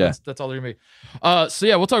it. Yeah. That's all they're going to be. So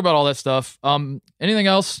yeah, we'll talk about all that stuff. Anything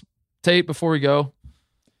else, Tate, before we go?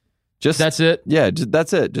 That's it. Yeah,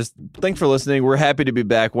 that's it. Just thanks for listening. We're happy to be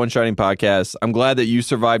back. One Shining Podcast. I'm glad that you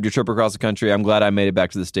survived your trip across the country. I'm glad I made it back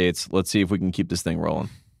to the States. Let's see if we can keep this thing rolling.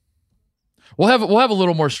 We'll have a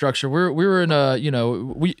little more structure. We were in a,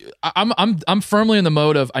 I'm firmly in the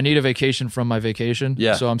mode of I need a vacation from my vacation.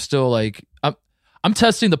 Yeah. So I'm still like I'm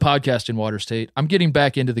testing the podcasting water, State. I'm getting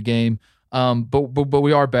back into the game. But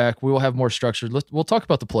we are back. We will have more structure. We'll talk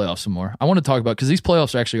about the playoffs some more. I want to talk about, because these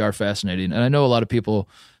playoffs actually are fascinating, and I know a lot of people,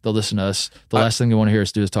 they'll listen to us. The last thing they want to hear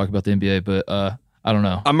us do is talk about the NBA. But I don't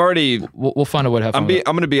know. We'll find a way to have fun. I'm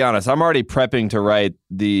going to be honest. I'm already prepping to write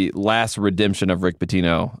the last redemption of Rick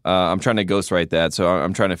Pitino. I'm trying to ghostwrite that, so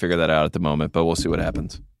I'm trying to figure that out at the moment. But we'll see what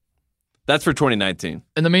happens. That's for 2019.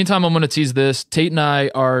 In the meantime, I'm going to tease this. Tate and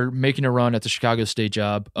I are making a run at the Chicago State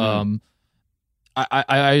job.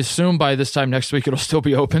 I assume by this time next week it'll still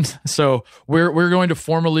be open. So we're going to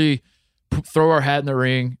formally throw our hat in the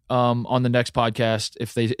ring on the next podcast.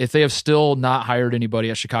 If they have still not hired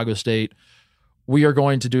anybody at Chicago State, we are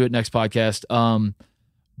going to do it next podcast.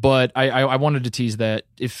 But I wanted to tease that.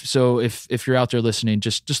 If you're out there listening,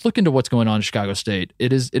 just look into what's going on in Chicago State.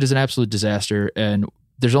 It is an absolute disaster, and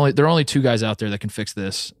there are only two guys out there that can fix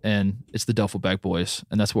this, and it's the Duffelbag boys,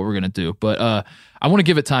 and that's what we're gonna do. But I want to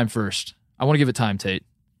give it time first. I want to give it time, Tate.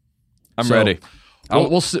 I'm ready.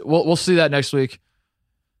 We'll see that next week.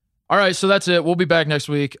 All right, so that's it. We'll be back next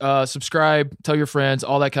week. Subscribe, tell your friends,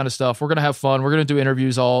 all that kind of stuff. We're gonna have fun. We're gonna do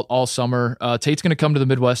interviews all summer. Tate's gonna come to the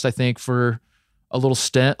Midwest, I think, for a little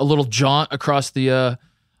stint, a little jaunt across the. I'm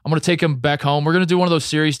gonna take him back home. We're gonna do one of those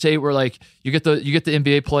series, Tate, where like you get the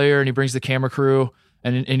NBA player and he brings the camera crew.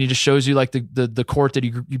 And he just shows you like the court that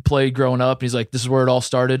you played growing up. And he's like, this is where it all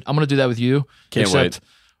started. I'm going to do that with you. Can't wait.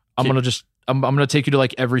 I'm going to take you to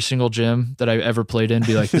like every single gym that I ever played in.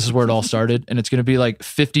 Be like, this is where it all started. And it's going to be like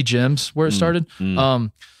 50 gyms where it started. So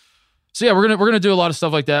yeah, we're going to do a lot of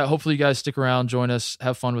stuff like that. Hopefully you guys stick around, join us,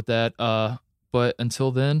 have fun with that. But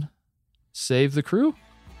until then, save the crew.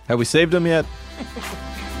 Have we saved them yet?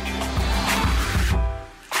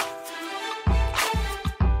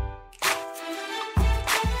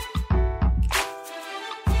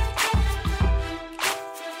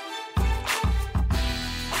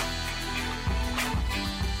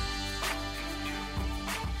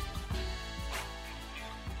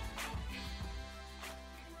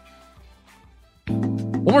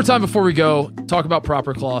 One more time before we go, talk about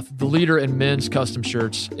Proper Cloth, the leader in men's custom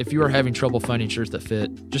shirts. If you are having trouble finding shirts that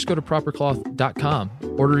fit, just go to propercloth.com.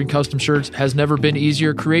 Ordering custom shirts has never been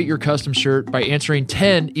easier. Create your custom shirt by answering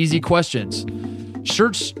 10 easy questions.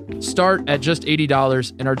 Shirts start at just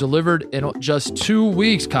 $80 and are delivered in just 2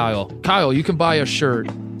 weeks, Kyle. Kyle, you can buy a shirt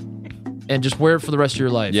and just wear it for the rest of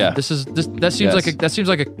your life. Yeah. That seems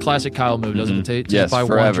like a classic Kyle move, doesn't it, Tate? To Yes, just buy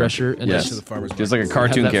forever. one dress shirt and Yes. just the farmer's Just like a market.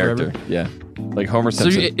 cartoon Have that character. forever. Yeah. Like Homer So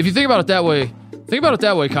Simpson. if you think about it that way,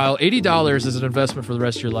 Kyle, $80 is an investment for the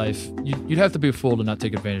rest of your life. You'd have to be a fool to not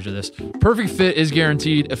take advantage of this. Perfect fit is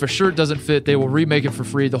guaranteed. If a shirt doesn't fit, they will remake it for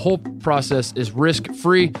free. The whole process is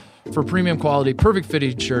risk-free. For premium quality, perfect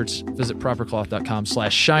fitting shirts, visit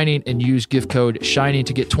propercloth.com/shining and use gift code SHINING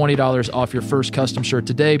to get $20 off your first custom shirt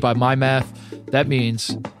today. By my math, that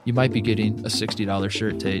means you might be getting a $60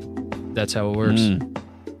 shirt, Tate. That's how it works.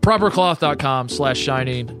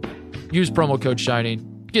 Propercloth.com/shining. Use promo code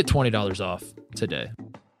SHINING. Get $20 off today.